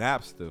 I'm on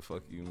Napster.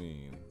 Fuck you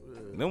mean.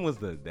 Them was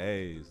the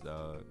days,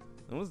 dog.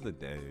 Them was the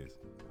days.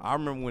 I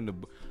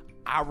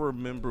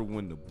remember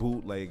when the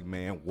bootleg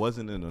man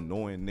wasn't an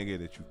annoying nigga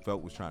that you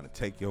felt was trying to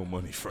take your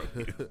money from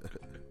you.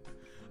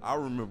 I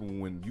remember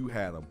when you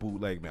had a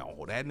bootleg man.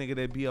 Oh, that nigga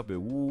that be up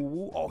at woo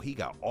woo. Oh, he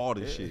got all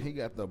this shit. He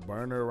got the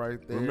burner right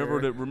there.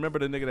 Remember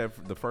the nigga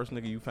the first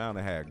nigga you found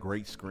that had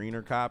great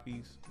screener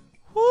copies.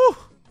 Whew.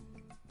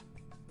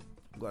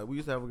 Like, we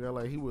used to have a guy,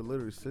 like, he would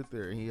literally sit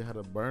there and he had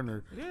a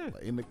burner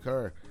like, in the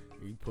car.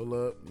 You pull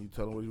up and you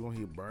tell him what you want,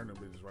 he'd burn them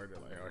bitches right there.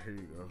 Like, oh, here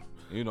you go.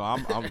 You know,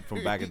 I'm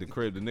from back at the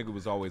crib. The nigga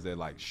was always at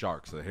like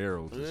Sharks or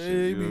Harold's and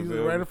shit. He was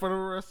right in front of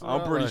the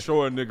restaurant. I'm pretty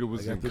sure a nigga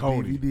was in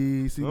Coney.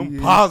 DVD, CD.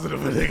 I'm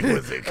positive a nigga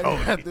was in Coney.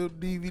 I got the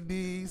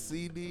DVD,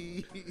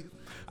 CD.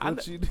 I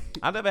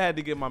never had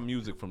to get my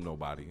music from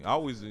nobody. I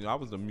was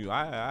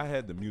I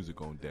had the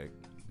music on deck.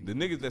 The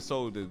niggas that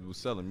was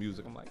selling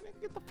music, I'm like,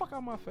 nigga, get the fuck out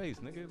of my face,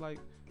 nigga. Like,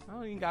 I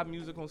don't even got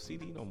music on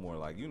CD no more.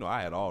 Like, you know,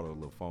 I had all the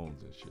little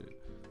phones and shit.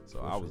 So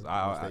that's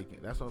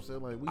what I'm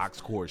saying. Like,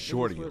 Oxcord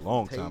Shorty a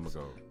long time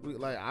ago. We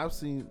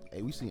seen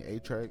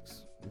 8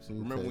 tracks.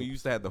 Remember when you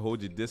used to have to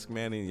hold your disc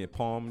man in your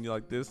palm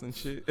like this and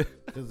shit?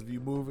 Because if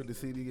you move it, the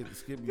CD get to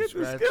skip, you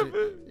scratch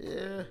it.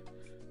 Yeah,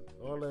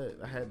 all that.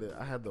 I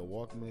had the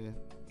Walkman.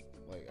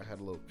 Like, I had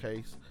a little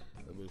case.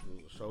 It was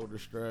a shoulder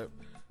strap.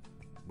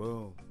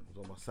 Boom. It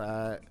was on my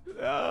side.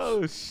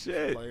 Oh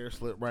shit! Player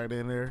slipped right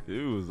in there.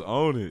 It was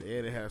on it.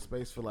 And it had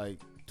space for like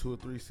 2 or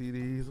 3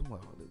 CDs. I'm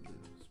like, oh, this is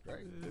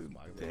straight.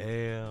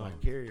 Damn. My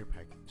carrier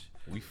package.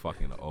 We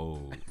fucking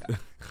old.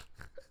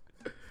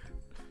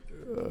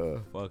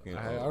 Fucking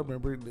I old.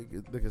 remember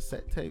the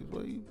cassette tapes.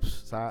 What you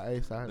side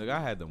A, side B. Look, I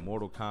had the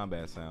Mortal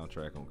Kombat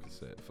soundtrack on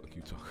cassette. Fuck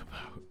you talking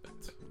about?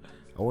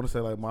 I want to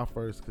say like my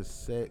first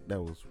cassette that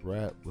was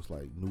rap was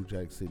like New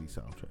Jack City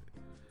soundtrack.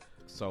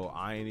 So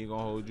I ain't even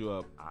gonna hold you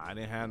up. I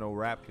didn't have no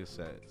rap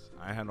cassettes.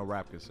 I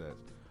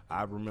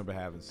remember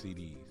having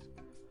CDs.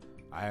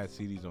 I had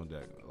CDs on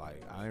deck.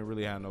 Like, I didn't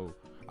really have no.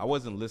 I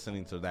wasn't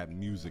listening to that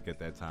music at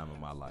that time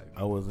in my life.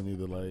 I wasn't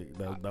either. Like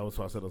that was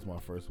why I said that was my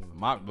first one.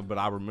 But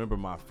I remember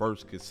my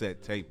first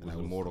cassette tape was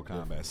the Mortal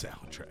Kombat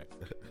soundtrack.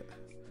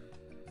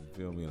 You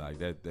feel me? Like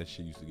that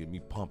shit used to get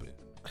me pumping.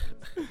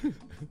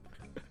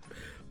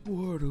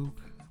 Mortal.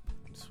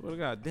 Swear to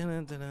God,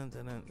 yeah,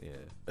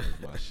 that was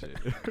my shit.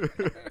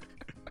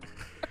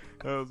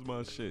 That was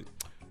my shit.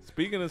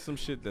 Speaking of some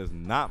shit that's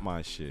not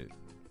my shit,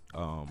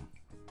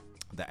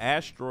 the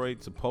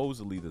asteroid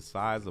supposedly the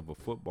size of a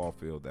football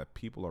field that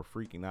people are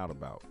freaking out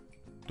about.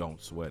 Don't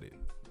sweat it.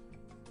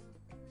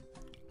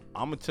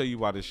 I'm gonna tell you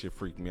why this shit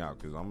freaked me out,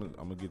 because I'm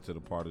gonna get to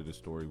the part of the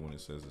story when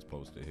it says it's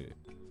supposed to hit.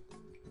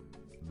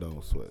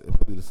 Don't sweat it.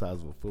 It'll be the size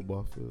of a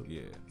football field.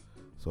 Yeah.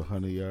 So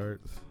 100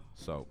 yards.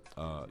 So,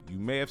 you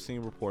may have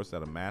seen reports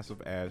that a massive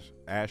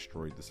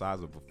asteroid the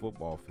size of a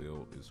football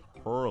field is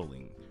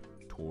hurtling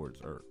toward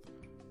Earth.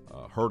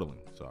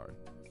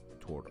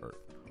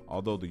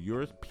 Although the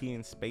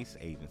European Space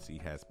Agency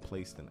has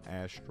placed an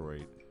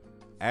asteroid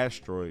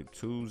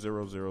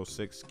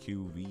 2006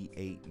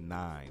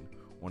 QV89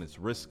 on its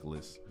risk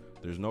list,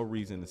 there's no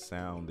reason to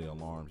sound the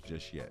alarms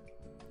just yet.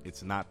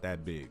 It's not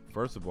that big.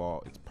 First of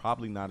all, it's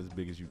probably not as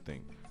big as you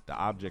think. The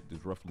object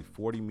is roughly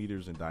 40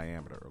 meters in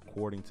diameter,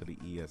 according to the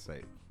ESA.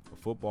 A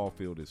football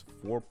field is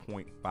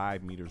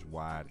 4.5 meters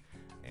wide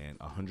and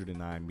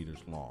 109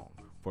 meters long.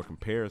 For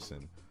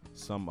comparison,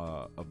 some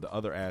of the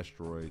other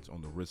asteroids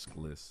on the risk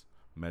list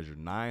measure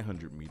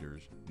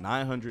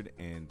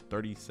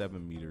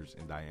 937 meters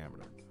in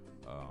diameter.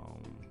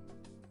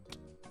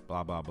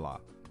 Blah, blah, blah.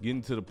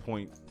 Getting to the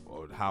point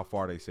of how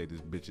far they say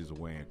this bitch is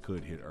away and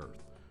could hit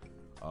Earth.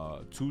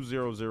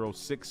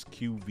 2006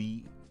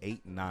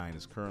 QV89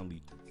 is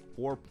currently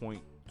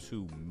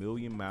 4.2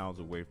 million miles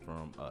away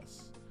from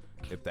us.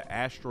 If the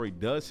asteroid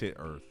does hit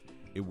Earth,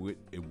 it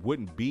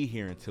wouldn't be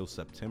here until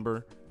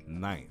September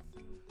 9th,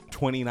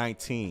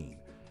 2019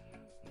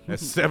 at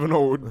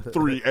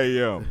 7:03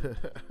 a.m.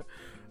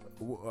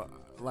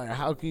 Like,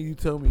 how can you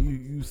tell me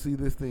you see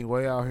this thing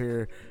way out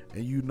here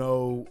and you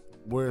know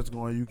where it's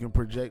going? You can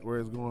project where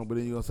it's going, but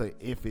then you're gonna say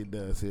if it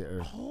does hit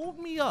Earth. Hold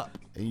me up.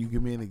 And you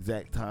give me an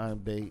exact time,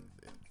 date,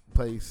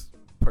 place,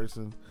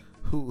 person,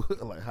 who,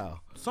 like how?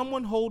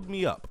 Someone hold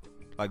me up.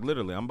 Like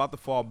literally, I'm about to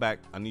fall back.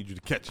 I need you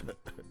to catch me.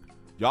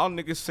 Y'all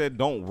niggas said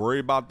don't worry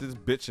about this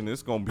bitch and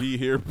it's gonna be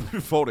here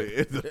before the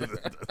end of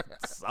the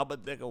summer,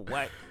 nigga.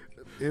 What?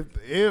 If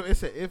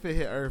it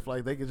hit Earth,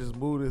 like they could just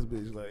move this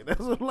bitch. Like that's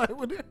what I'm like.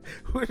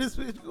 Where this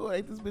bitch go?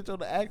 Ain't this bitch on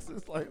the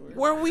axis? Like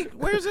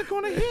where's it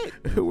gonna hit?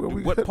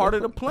 What part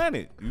of the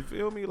planet? You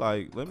feel me?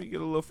 Like let me get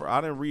a little.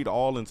 I didn't read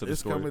all into the it's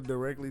story. Coming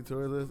directly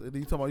towards us. And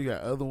you talking about you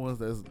got other ones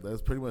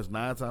that's pretty much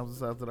 9 times the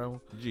size of that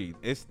one. Gee,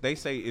 they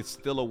say it's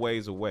still a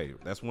ways away.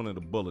 That's one of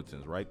the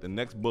bulletins, right? The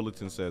next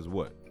bulletin says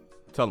what?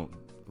 Tell them.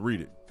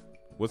 Read it.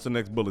 What's the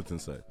next bulletin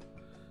say?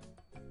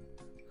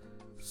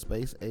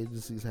 Space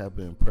agencies have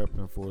been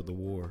prepping for the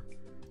war.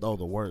 Oh,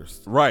 the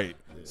worst. Right.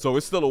 Yeah. So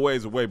it's still a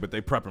ways away, but they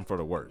prepping for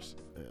the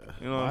worst. Yeah.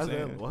 You know what I'm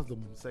saying? What's the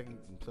second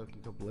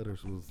couple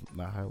letters was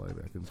not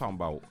highlighted? I'm talking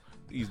about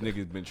these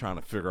niggas been trying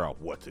to figure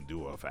out what to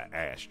do if an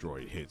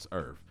asteroid hits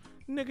Earth.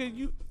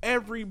 Nigga,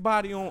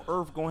 everybody on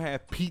Earth gonna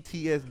have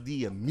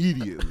PTSD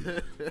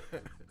immediately.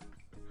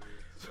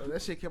 So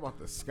that shit came out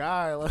the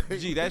sky, like.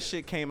 Gee, that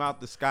shit came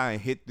out the sky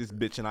and hit this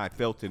bitch, and I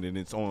felt it, and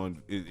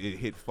it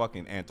hit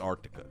fucking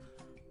Antarctica.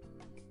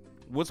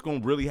 What's gonna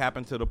really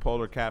happen to the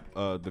polar cap?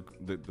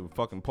 The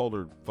fucking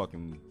polar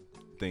fucking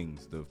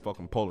things, the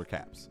fucking polar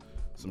caps.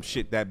 Some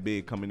shit that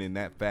big coming in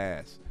that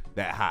fast,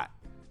 that hot.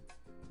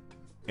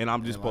 And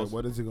I'm just supposed.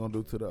 What is it gonna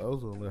do to the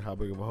ozone layer? How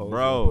big of a hole?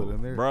 Put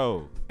in there?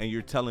 Bro, and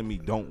you're telling me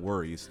don't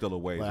worry, it's still a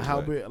ways away. How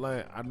big?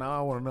 Like now,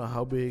 I want to know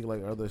how big.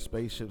 Like, are there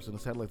spaceships and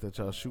the satellites that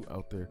y'all shoot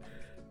out there?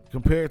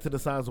 Compared to the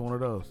size of one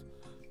of those.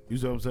 You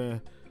see what I'm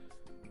saying?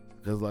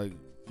 Because, like,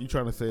 you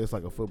trying to say it's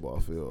like a football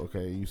field,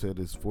 okay? You said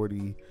it's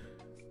 40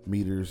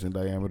 meters in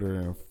diameter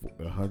and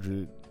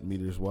 100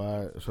 meters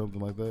wide or something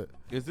like that.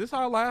 Is this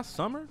our last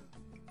summer?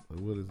 Like,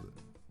 what is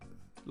it?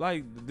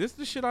 Like, this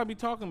the shit I be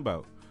talking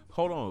about.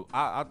 Hold on.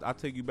 I'll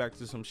take you back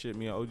to some shit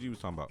me and OG was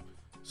talking about.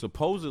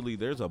 Supposedly,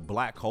 there's a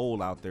black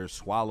hole out there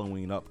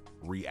swallowing up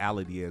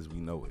reality as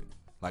we know it.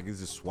 Like, it's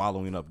just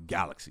swallowing up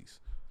galaxies.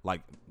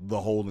 Like the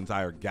whole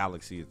entire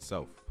galaxy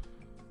itself.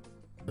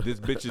 This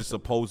bitch is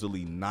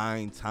supposedly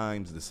 9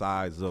 times the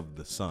size of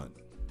the sun.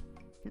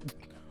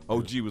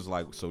 OG was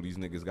like, so these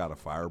niggas got a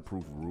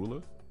fireproof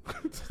ruler?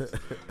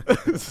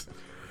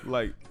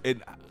 Like,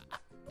 and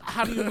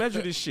how do you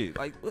measure this shit?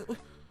 Like,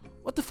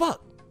 what the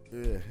fuck?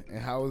 Yeah,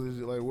 and how is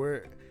it like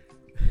where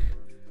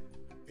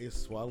it's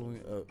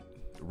swallowing up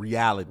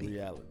reality?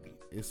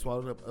 It's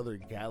swallowing up other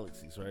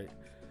galaxies, right?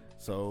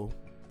 So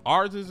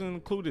ours isn't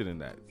included in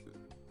that.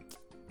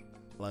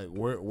 Like,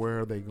 where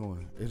are they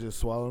going? It's just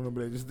swallowing them,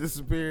 but they just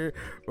disappear?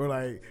 Or,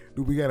 like,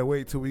 do we got to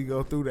wait till we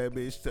go through that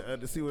bitch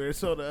to see where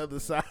it's on the other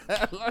side?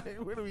 Like,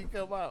 where do we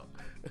come out?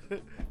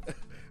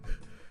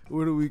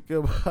 Where do we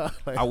come out?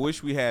 Like, I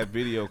wish we had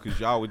video because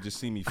y'all would just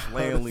see me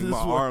flailing my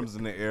arms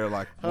in the air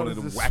like one of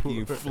them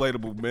wacky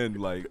inflatable men.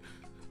 Like,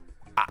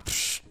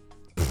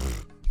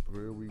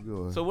 where are we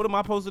going? So what am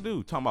I supposed to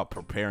do? Talking about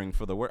preparing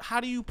for the work.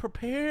 How do you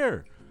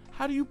prepare?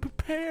 Well, you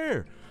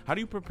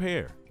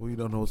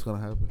don't know what's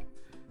going to happen.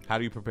 How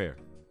do you prepare?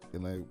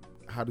 And like,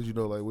 how did you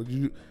know? Like, would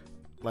you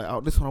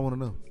like? This one I want to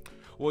know.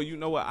 Well, you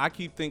know what? I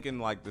keep thinking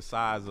like the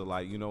size of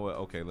like, you know what?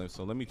 Okay,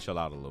 let me chill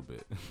out a little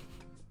bit.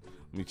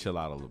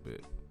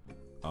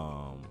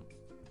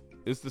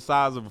 It's the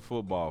size of a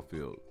football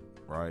field,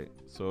 right?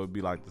 So it'd be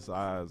like the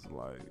size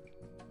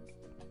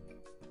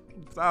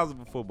of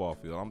a football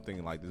field. I'm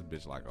thinking like this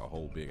bitch like a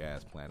whole big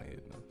ass planet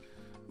hitting them.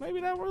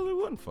 Maybe that really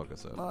wouldn't fuck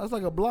us up. No, it's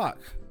like a block.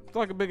 It's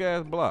like a big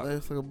ass block.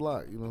 It's like a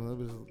block. You know,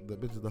 that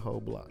bitch is the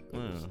whole block.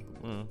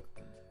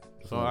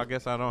 So I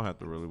guess I don't have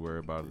to really worry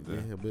about it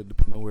then. Yeah, but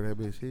depending on where that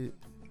bitch hit.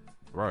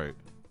 Right.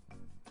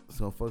 It's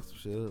gonna fuck some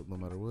shit up no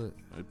matter what.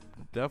 It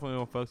definitely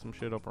gonna fuck some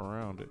shit up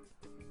around it.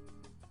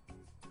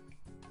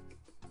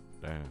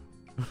 Damn.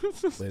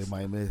 But it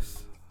might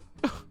miss.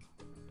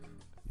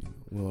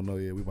 We don't know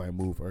yet. We might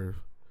move Earth.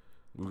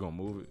 We're gonna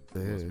move it.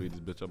 Yeah. We're gonna speed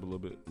this bitch up a little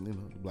bit. You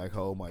know, the black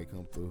hole might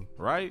come through.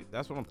 Right?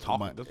 That's what I'm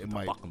talking about. It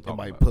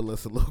might pull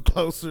us a little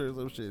closer or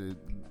some shit and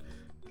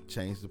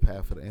change the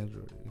path of the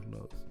android. Who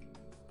knows?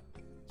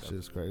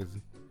 Shit's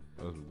crazy.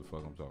 That's what the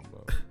fuck I'm talking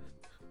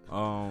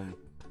about.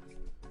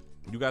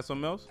 You got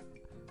something else?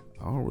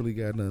 I don't really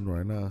got nothing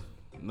right now.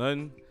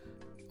 Nothing?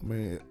 I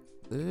mean,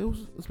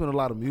 it's been a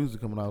lot of music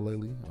coming out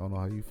lately. I don't know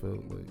how you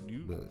felt. Like,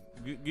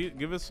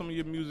 give us some of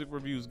your music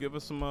reviews. Give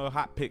us some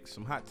hot picks,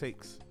 some hot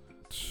takes.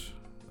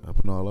 I've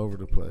been all over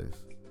the place.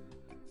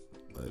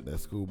 Like that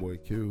Schoolboy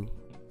Q.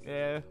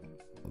 Yeah.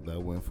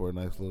 That went for a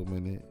nice little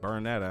minute.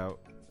 Burn that out.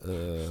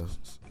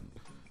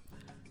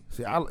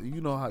 See,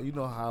 you know how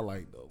I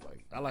like though.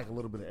 Like I like a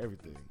little bit of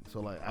everything. So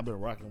like I've been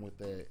rocking with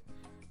that,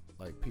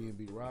 like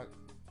P&B Rock.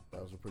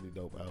 That was a pretty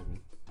dope album.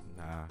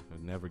 Nah, I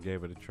never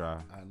gave it a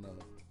try. I know.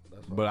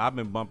 But I've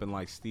been bumping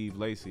like Steve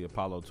Lacy,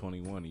 Apollo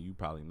 21, and you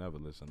probably never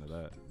listened to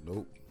that.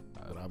 Nope.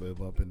 But I've been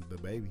bumping the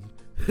baby.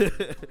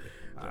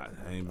 I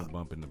ain't been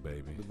bumping the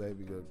baby. The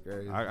baby go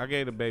crazy. I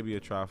gave the baby a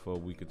try for a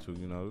week or two.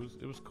 You know,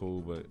 it was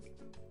cool, but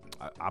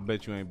I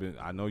bet you ain't been.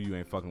 I know you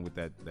ain't fucking with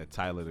that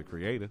Tyler the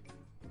Creator.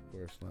 Of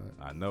course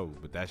not. I know,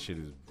 but that shit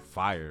is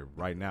fire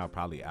right now.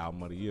 Probably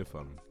album of the year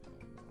for me.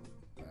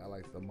 I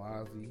like the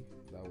Mozzie.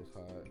 That was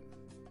hot.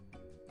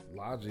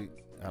 Logic.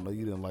 I know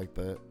you didn't like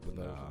that, but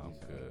that I'm was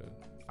good.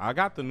 I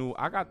got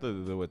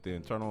the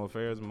Internal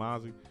Affairs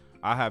Mozzie.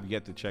 I have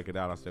yet to check it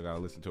out. I still gotta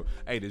listen to it.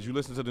 Hey, did you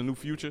listen to the new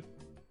Future?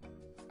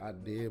 I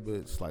did,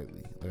 but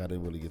slightly. Like I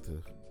didn't really get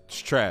to. It's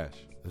trash.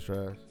 It's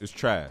trash. It's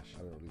trash.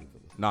 I didn't really get to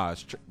listen. Nah,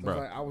 it's bro.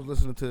 Like, I was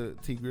listening to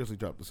T Grizzly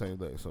drop the same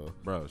day, so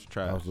Bro, it's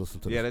trash. I was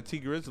listening to. Yeah, that T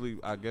Grizzly,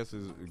 I guess,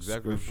 is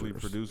executively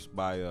Scriptures. produced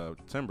by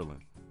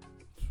Timberland.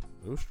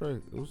 It was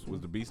straight. It was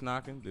Was the beats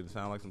knocking? Did it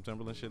sound like some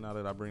Timberland shit? Now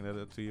that I bring that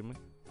up to you, man.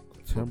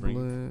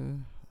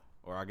 Timberland.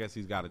 Or I guess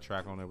he's got a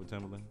track on there with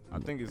Timberland. I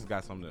think it's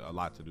got a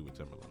lot to do with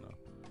Timberland though.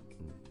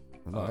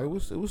 No, it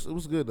was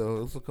good though.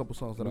 It was a couple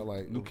songs that I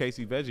like. New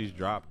Casey Veggies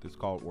dropped. It's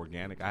called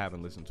Organic. I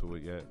haven't listened to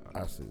it yet.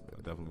 I see I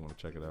that. definitely want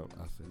to check it out.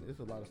 I see. It's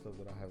a lot of stuff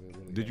that I haven't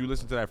really. Did you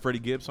listen to that Freddie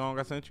Gibbs song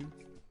I sent you?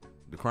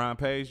 The Crime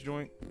Page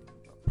joint?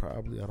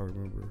 Probably. I don't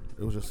remember.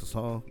 It was just a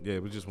song. Yeah,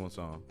 it was just one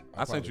song.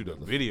 I I sent you the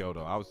probably video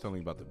though. I was telling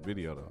you about the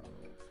video though.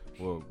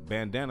 Well,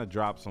 Bandana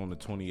drops on the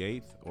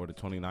 28th or the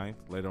 29th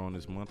later on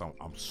this month.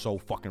 I'm so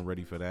fucking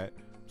ready for that.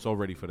 So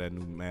ready for that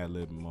new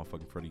Madlib and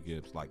motherfucking Freddie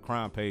Gibbs. Like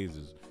Crime Pays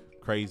is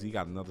crazy. He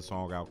got another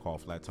song out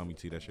called Flat Tummy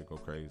Tea. That shit go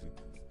crazy.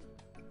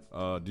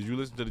 Did you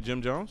listen to the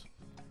Jim Jones?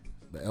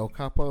 The El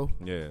Capo.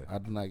 Yeah. I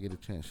did not get a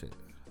chance yet,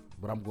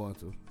 but I'm going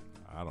to.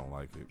 I don't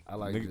like it. I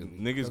like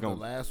niggas The gonna.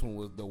 last one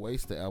was the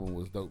Wasted album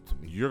was dope to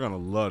me. You're gonna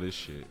love this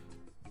shit.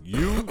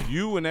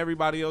 You and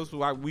everybody else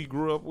who we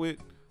grew up with,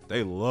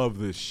 they love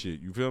this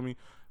shit. You feel me?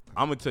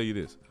 I'm gonna tell you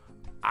this.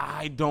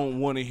 I don't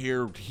want to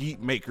hear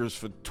heat makers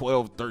for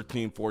 12,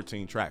 13,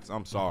 14 tracks.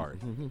 I'm sorry.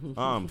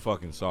 I'm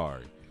fucking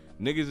sorry.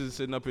 Niggas is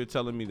sitting up here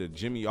telling me that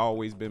Jimmy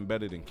always been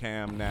better than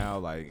Cam now.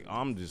 Like,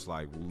 I'm just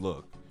like,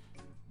 look,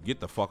 get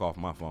the fuck off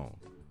my phone.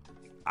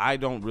 I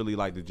don't really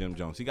like the Jim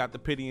Jones. He got the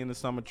Pity in the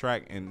Summer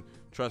track, and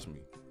trust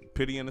me,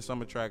 Pity in the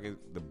Summer track, is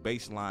the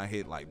bass line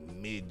hit like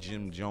mid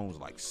Jim Jones,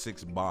 like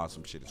 6 bars,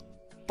 some shit. It's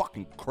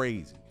fucking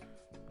crazy.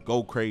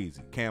 Go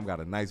crazy. Cam got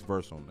a nice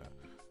verse on that.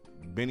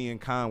 Benny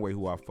and Conway,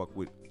 who I fuck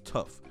with,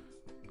 tough.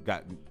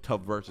 Got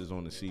tough verses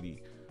on the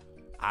CD.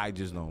 I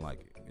just don't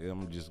like it.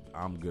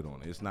 I'm good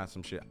on it. It's not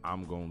some shit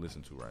I'm gonna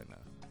listen to right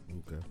now.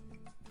 Okay.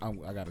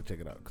 I gotta check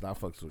it out because I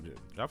fucks with Jim.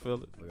 I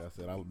feel it. Like I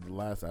said, the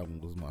last album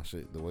was my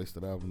shit. The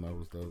Wasted album, that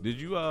was dope. Did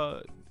you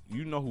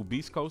you know who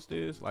Beast Coast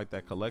is? Like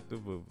that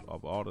collective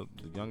of all the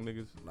young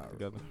niggas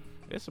together.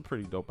 It's a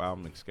pretty dope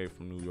album. Escape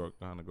from New York,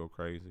 kind of go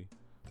crazy.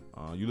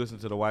 You listen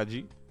to the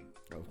YG?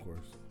 Of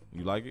course.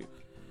 You like it?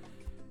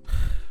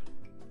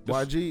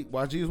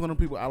 YG is one of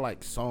the people I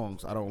like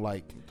songs. I don't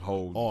like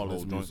all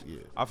his music. Yeah.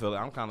 I feel it.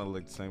 I'm kind of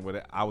like the same way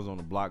that I was on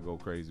the block go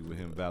crazy with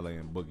him, Valet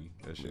and Boogie.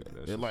 That shit. Yeah.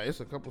 That shit. Like it's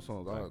a couple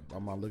songs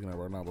I'm not looking at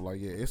right now, but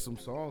like it's some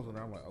songs and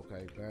I'm like,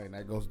 okay, dang,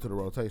 that goes into the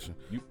rotation.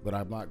 But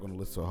I'm not gonna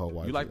listen to a whole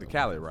YG. You like the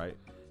Khaled, right?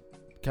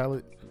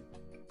 Khaled.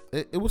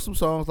 It was some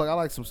songs. Like I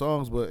like some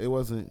songs, but it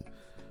wasn't.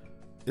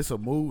 It's a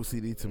mood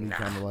CD to me,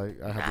 kind of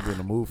like I have to be in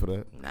the mood for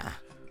that. No.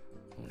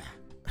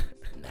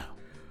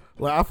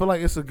 Like I feel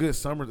like it's a good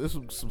summer. There's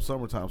some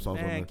summertime songs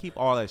on Man, there keep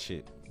all that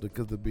shit.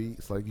 because the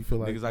beats, like you feel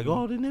like Niggas like,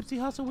 oh, the Nipsey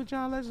Hussle with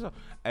John Legend.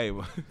 Hey,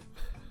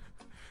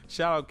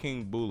 shout out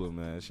King Bula,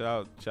 man.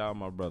 Shout out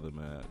my brother,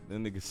 man. That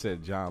nigga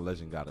said John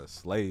Legend got a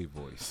slave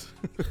voice.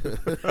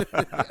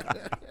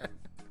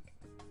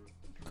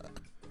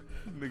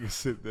 Nigga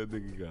said that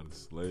nigga got a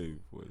slave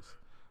voice.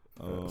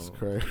 That's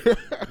crazy.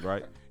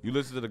 Right? You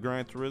listen to the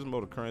Gran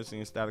Turismo, the Currency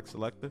and Static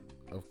Selector?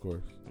 Of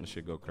course. That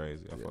shit go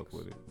crazy. I fuck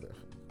with it.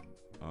 Definitely.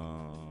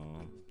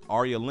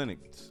 Aria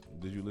Lennox.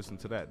 Did you listen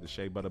to that? The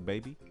Shea Butter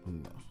Baby?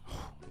 No.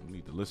 You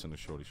need to listen to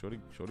Shorty.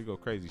 Shorty go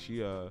crazy. She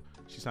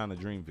signed to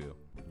Dreamville.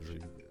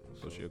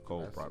 So she a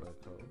cold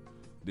product.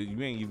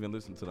 You ain't even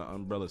listen to the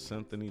Umbrella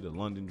Symphony, the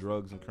London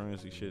Drugs and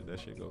Currency shit. That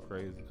shit go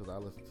crazy. Because I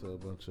listen to a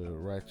bunch of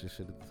ratchet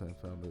shit at the same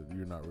time that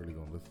you're not really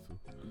gonna listen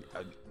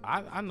to.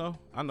 I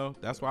know.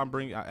 That's why I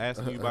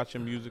asking you about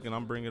your music, and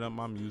I'm bringing up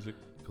my music.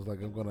 Because like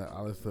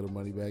I listen to the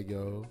Moneybagg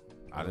Yo.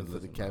 I listen to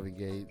the Kevin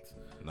Gates.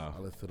 No. I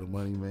listen to the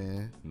Money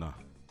Man. No.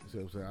 You see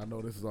what I'm saying? I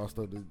know this is all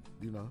stuff that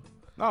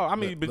No, I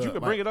mean, but you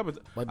can bring it up.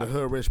 Like the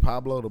Hood Rich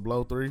Pablo, the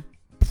Blow 3.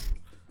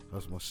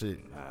 That's my shit.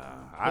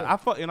 I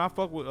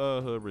fuck with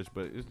Hood Rich,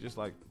 but it's just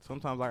like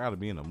sometimes I gotta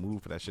be in the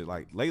mood for that shit.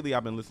 Like lately,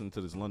 I've been listening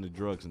to this London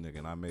Drugs nigga,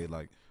 and I made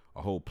like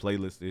a whole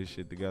playlist of his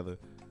shit together.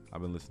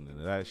 I've been listening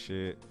to that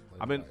shit.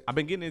 I've been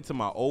getting into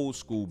my old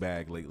school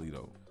bag lately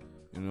though.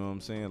 You know what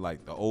I'm saying?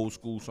 Like the old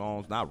school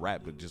songs, not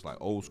rap, but just like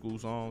old school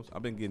songs.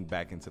 I've been getting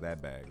back into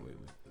that bag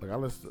lately. Like I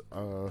listen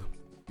to,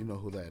 you know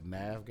who that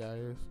Nav guy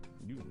is?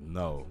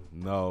 No.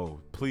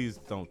 Please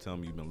don't tell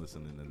me you've been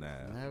listening to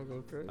Nav. Nav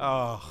go crazy.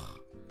 Oh.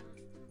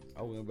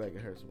 I went back and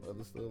heard some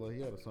other stuff. Like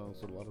he had a song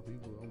with a lot of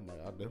people. I'm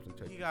like, I'll definitely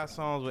check. He got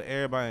songs with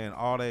everybody, and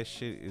all that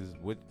shit is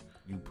with.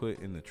 you put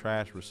in the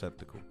trash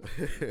receptacle.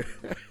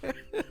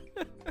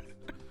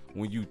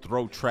 When you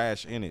throw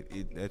trash in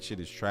it, that shit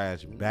is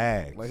trash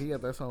bags. Like he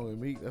got that song with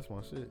Meek. That's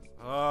my shit.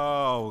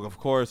 Oh, of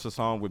course, a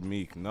song with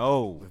Meek.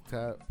 No, The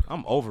Tap.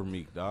 I'm over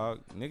Meek, dog.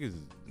 Niggas,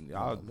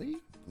 y'all.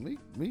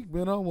 Meek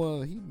been on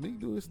one.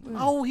 Meek do his thing.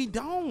 No, he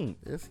don't.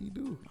 Yes, he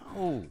do.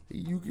 No,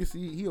 You can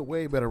see he a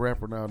way better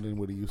rapper now than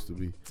what he used to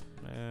be.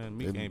 man,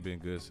 Meek ain't been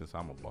good since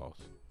I'm a boss.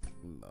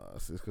 Nah,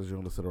 it's because you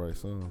don't listen to the right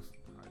songs.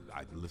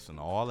 I listen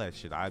to all that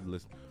shit. I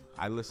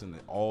listen to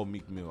all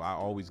Meek Mill. I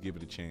always give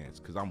it a chance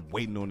because I'm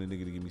waiting on the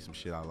nigga to give me some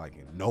shit I like.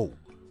 And no,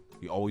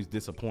 he always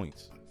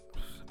disappoints.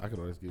 I can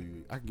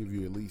give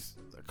you at least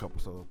a couple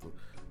songs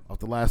off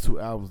the last 2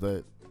 albums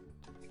that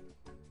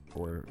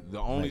were The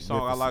only song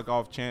I magnificent. like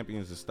off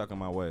Champions is Stuck in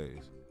My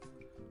Ways.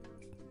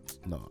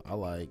 No, I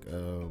like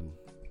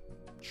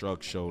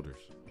Shrug Shoulders.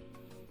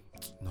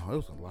 no, it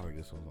was a lot of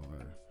good songs on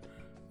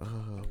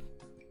there.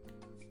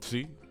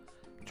 See?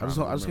 I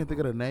just can't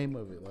think of the name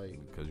of it. Like,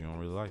 Because you don't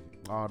really like it.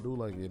 oh, I do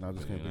like it, and I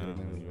just can't think of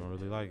the name You of don't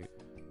really like it.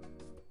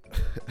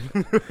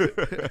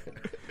 it.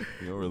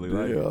 You don't really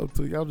like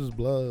it. I'm just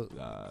blood.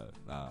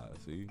 Nah,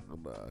 see?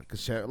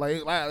 Cause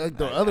like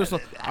the other song,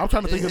 I'm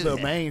trying to think of the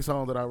main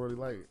song that I really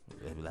like.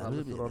 I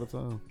listen to it all the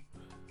time.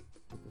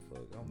 What the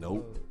fuck?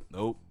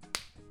 Nope.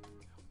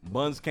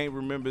 Buns can't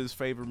remember his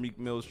favorite Meek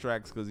Mill's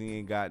tracks because he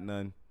ain't got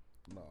none.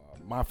 Nah,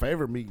 my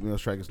favorite Meek Mill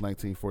track is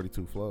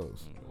 1942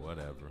 Flows.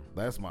 Whatever.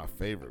 That's my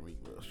favorite Meek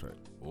Mill track.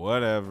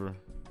 Whatever.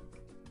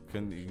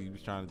 He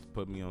was trying to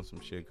put me on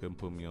some shit. Couldn't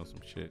put me on some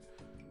shit.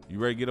 You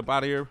ready to get up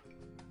out of here?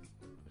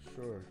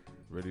 Sure.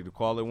 Ready to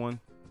call it one?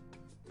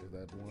 Is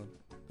that one?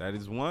 That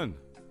is one.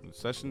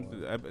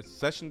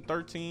 Session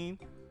 13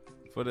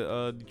 for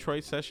the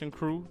Detroit Session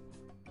crew.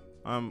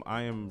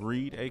 I am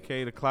Reed,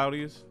 aka the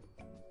Cloudiest,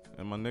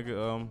 and my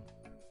nigga.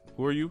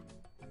 Who are you?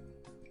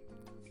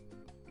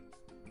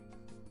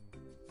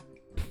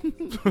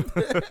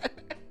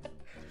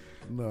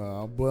 No,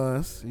 I'm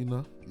Buns. You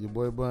know, your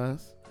boy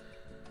Buns.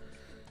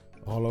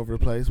 All over the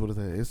place. What is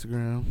that?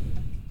 Instagram.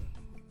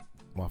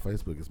 My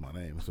Facebook is my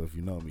name, so if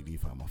you know me, you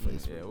find my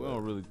Facebook. Yeah, we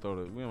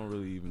don't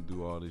really even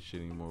do all this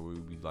shit anymore. We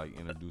be like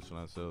introducing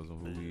ourselves and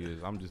who we is.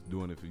 I'm just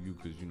doing it for you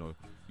because you know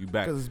you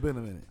back. Because it's been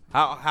a minute.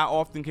 How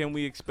often can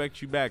we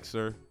expect you back,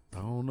 sir? I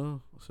don't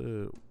know.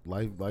 Shit,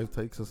 life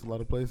takes us a lot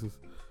of places.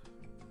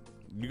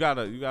 You got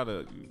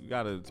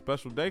a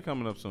special day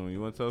coming up soon.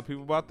 You want to tell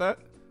people about that?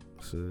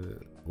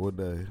 Shit, what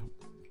day?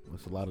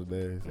 It's a lot of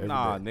days.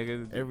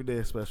 Nigga. Every day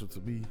is special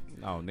to me.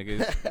 No,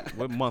 nigga.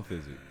 What month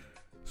is it?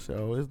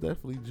 So it's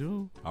definitely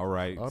June. All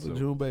right. All the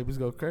June babies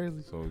go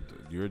crazy. So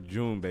you're a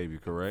June baby,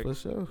 correct? For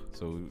sure.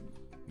 So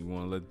you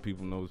want to let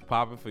people know it's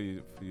popping for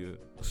you.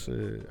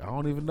 Shit, I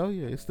don't even know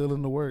yet. It's still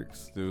in the works.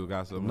 Still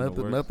got something in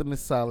the works? Nothing is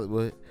solid,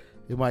 but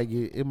it might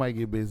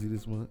get busy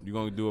this month. You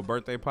gonna do a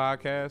birthday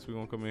podcast? We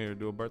gonna come in here and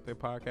do a birthday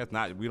podcast?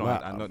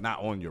 Not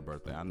on your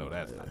birthday. I know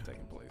that's not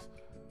taking place.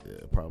 Yeah,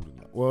 probably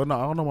not. Well, no,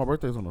 I don't know. My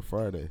birthday's on a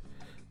Friday,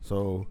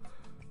 so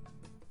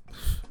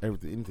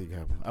anything can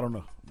happen. I don't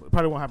know. It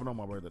probably won't happen on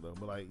my birthday though.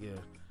 But like, yeah,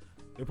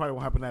 it probably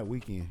won't happen that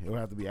weekend. It'll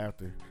have to be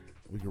after.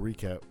 We can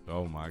recap.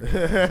 Oh my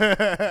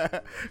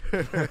god. We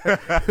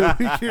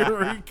can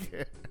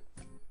recap.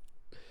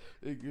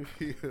 It can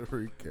be a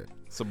recap.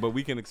 So, but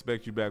we can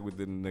expect you back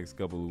within the next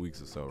couple of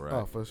weeks or so, right?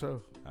 Oh, for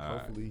sure. All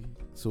Hopefully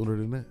sooner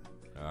than that.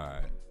 All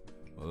right.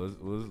 Well,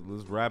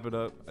 let's wrap it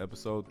up.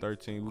 Episode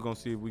 13. We're gonna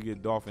see if we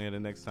get Dolphin here the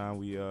next time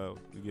we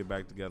get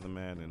back together,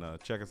 man. And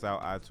check us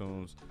out,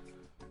 iTunes,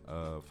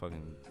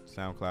 fucking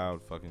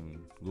SoundCloud, fucking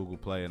Google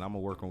Play, and I'm gonna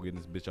work on getting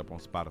this bitch up on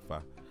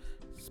Spotify.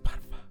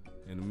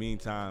 In the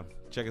meantime,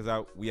 check us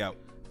out. We out.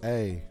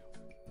 Hey,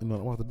 you know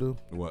what I want to do?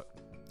 What?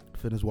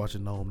 Finish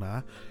watching Gnome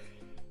now.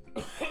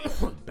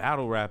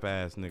 Battle rap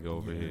ass nigga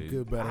over here.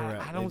 Good battle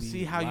rap. I don't baby.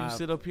 see how you Live-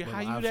 sit up here. on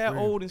How you live that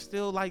stream. old and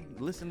still like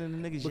listening to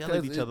niggas yell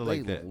at each other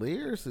like that?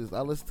 Lyricists,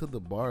 I listen to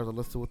the bars. I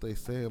listen to what they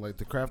say. Like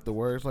to craft the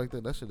words like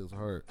that. That shit is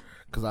hard.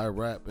 Cause I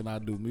rap and I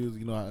do music.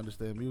 You know, I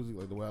understand music.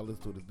 Like the way I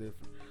listen to it is different.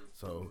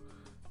 So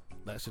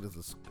that shit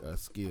is a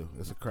skill.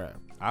 It's a craft.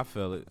 I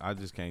feel it. I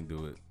just can't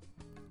do it.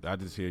 I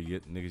just hear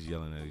niggas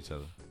yelling at each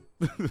other.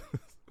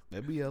 They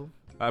be yelling.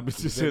 I be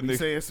just They sitting be there.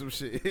 saying some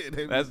shit.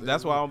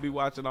 That's why I don't be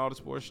watching all the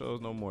sports shows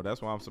no more.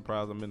 That's why I'm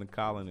surprised I'm into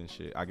Colin and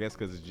shit. I guess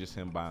because it's just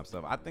him by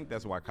himself. I think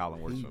that's why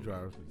Colin works he for me.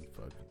 drives me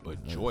fucking. But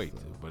nuts, Joy,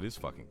 though. but his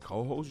fucking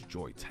co-host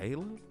Joy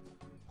Taylor,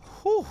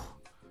 whew,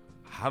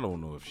 I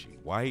don't know if she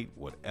white,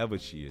 whatever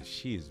she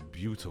is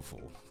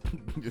beautiful,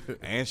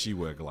 and she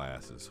wear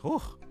glasses.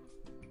 Whew,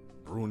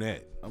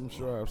 brunette. I'm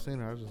sure I've seen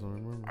her. I just don't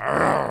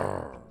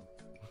remember.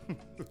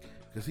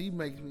 Cause he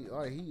makes me.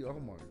 Oh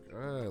my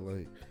god!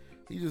 Like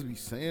he just be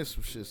saying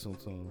some shit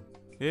sometimes.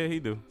 Yeah, he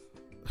do,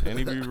 and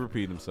he be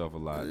repeating himself a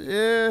lot.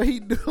 Yeah, he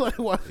do. Like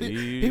watch it.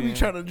 He be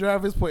trying to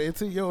drive his point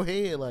into your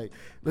head, like.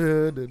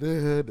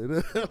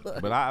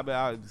 But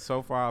I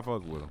so far I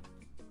fuck with him.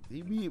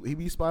 He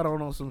be spot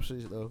on some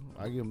shit though.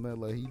 I give him that.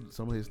 Like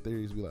some of his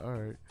theories be like, all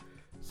right,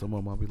 Some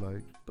of them might be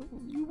like,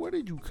 where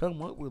did you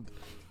come up with?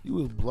 You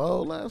was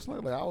blown last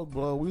night? Like, I was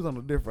blown. We was on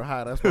a different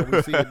high. That's why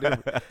we see it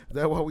different.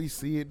 That's why we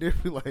see it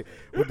different. Like,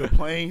 with the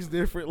planes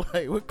different.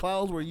 Like, what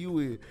clouds were you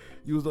in?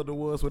 You was on the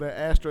ones where that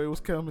asteroid was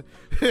coming.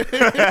 You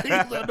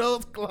was on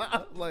those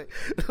clouds. Like,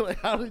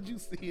 how did you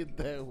see it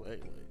that way?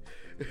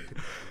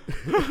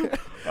 Like,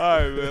 all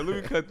right, man. Let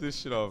me cut this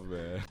shit off,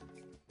 man.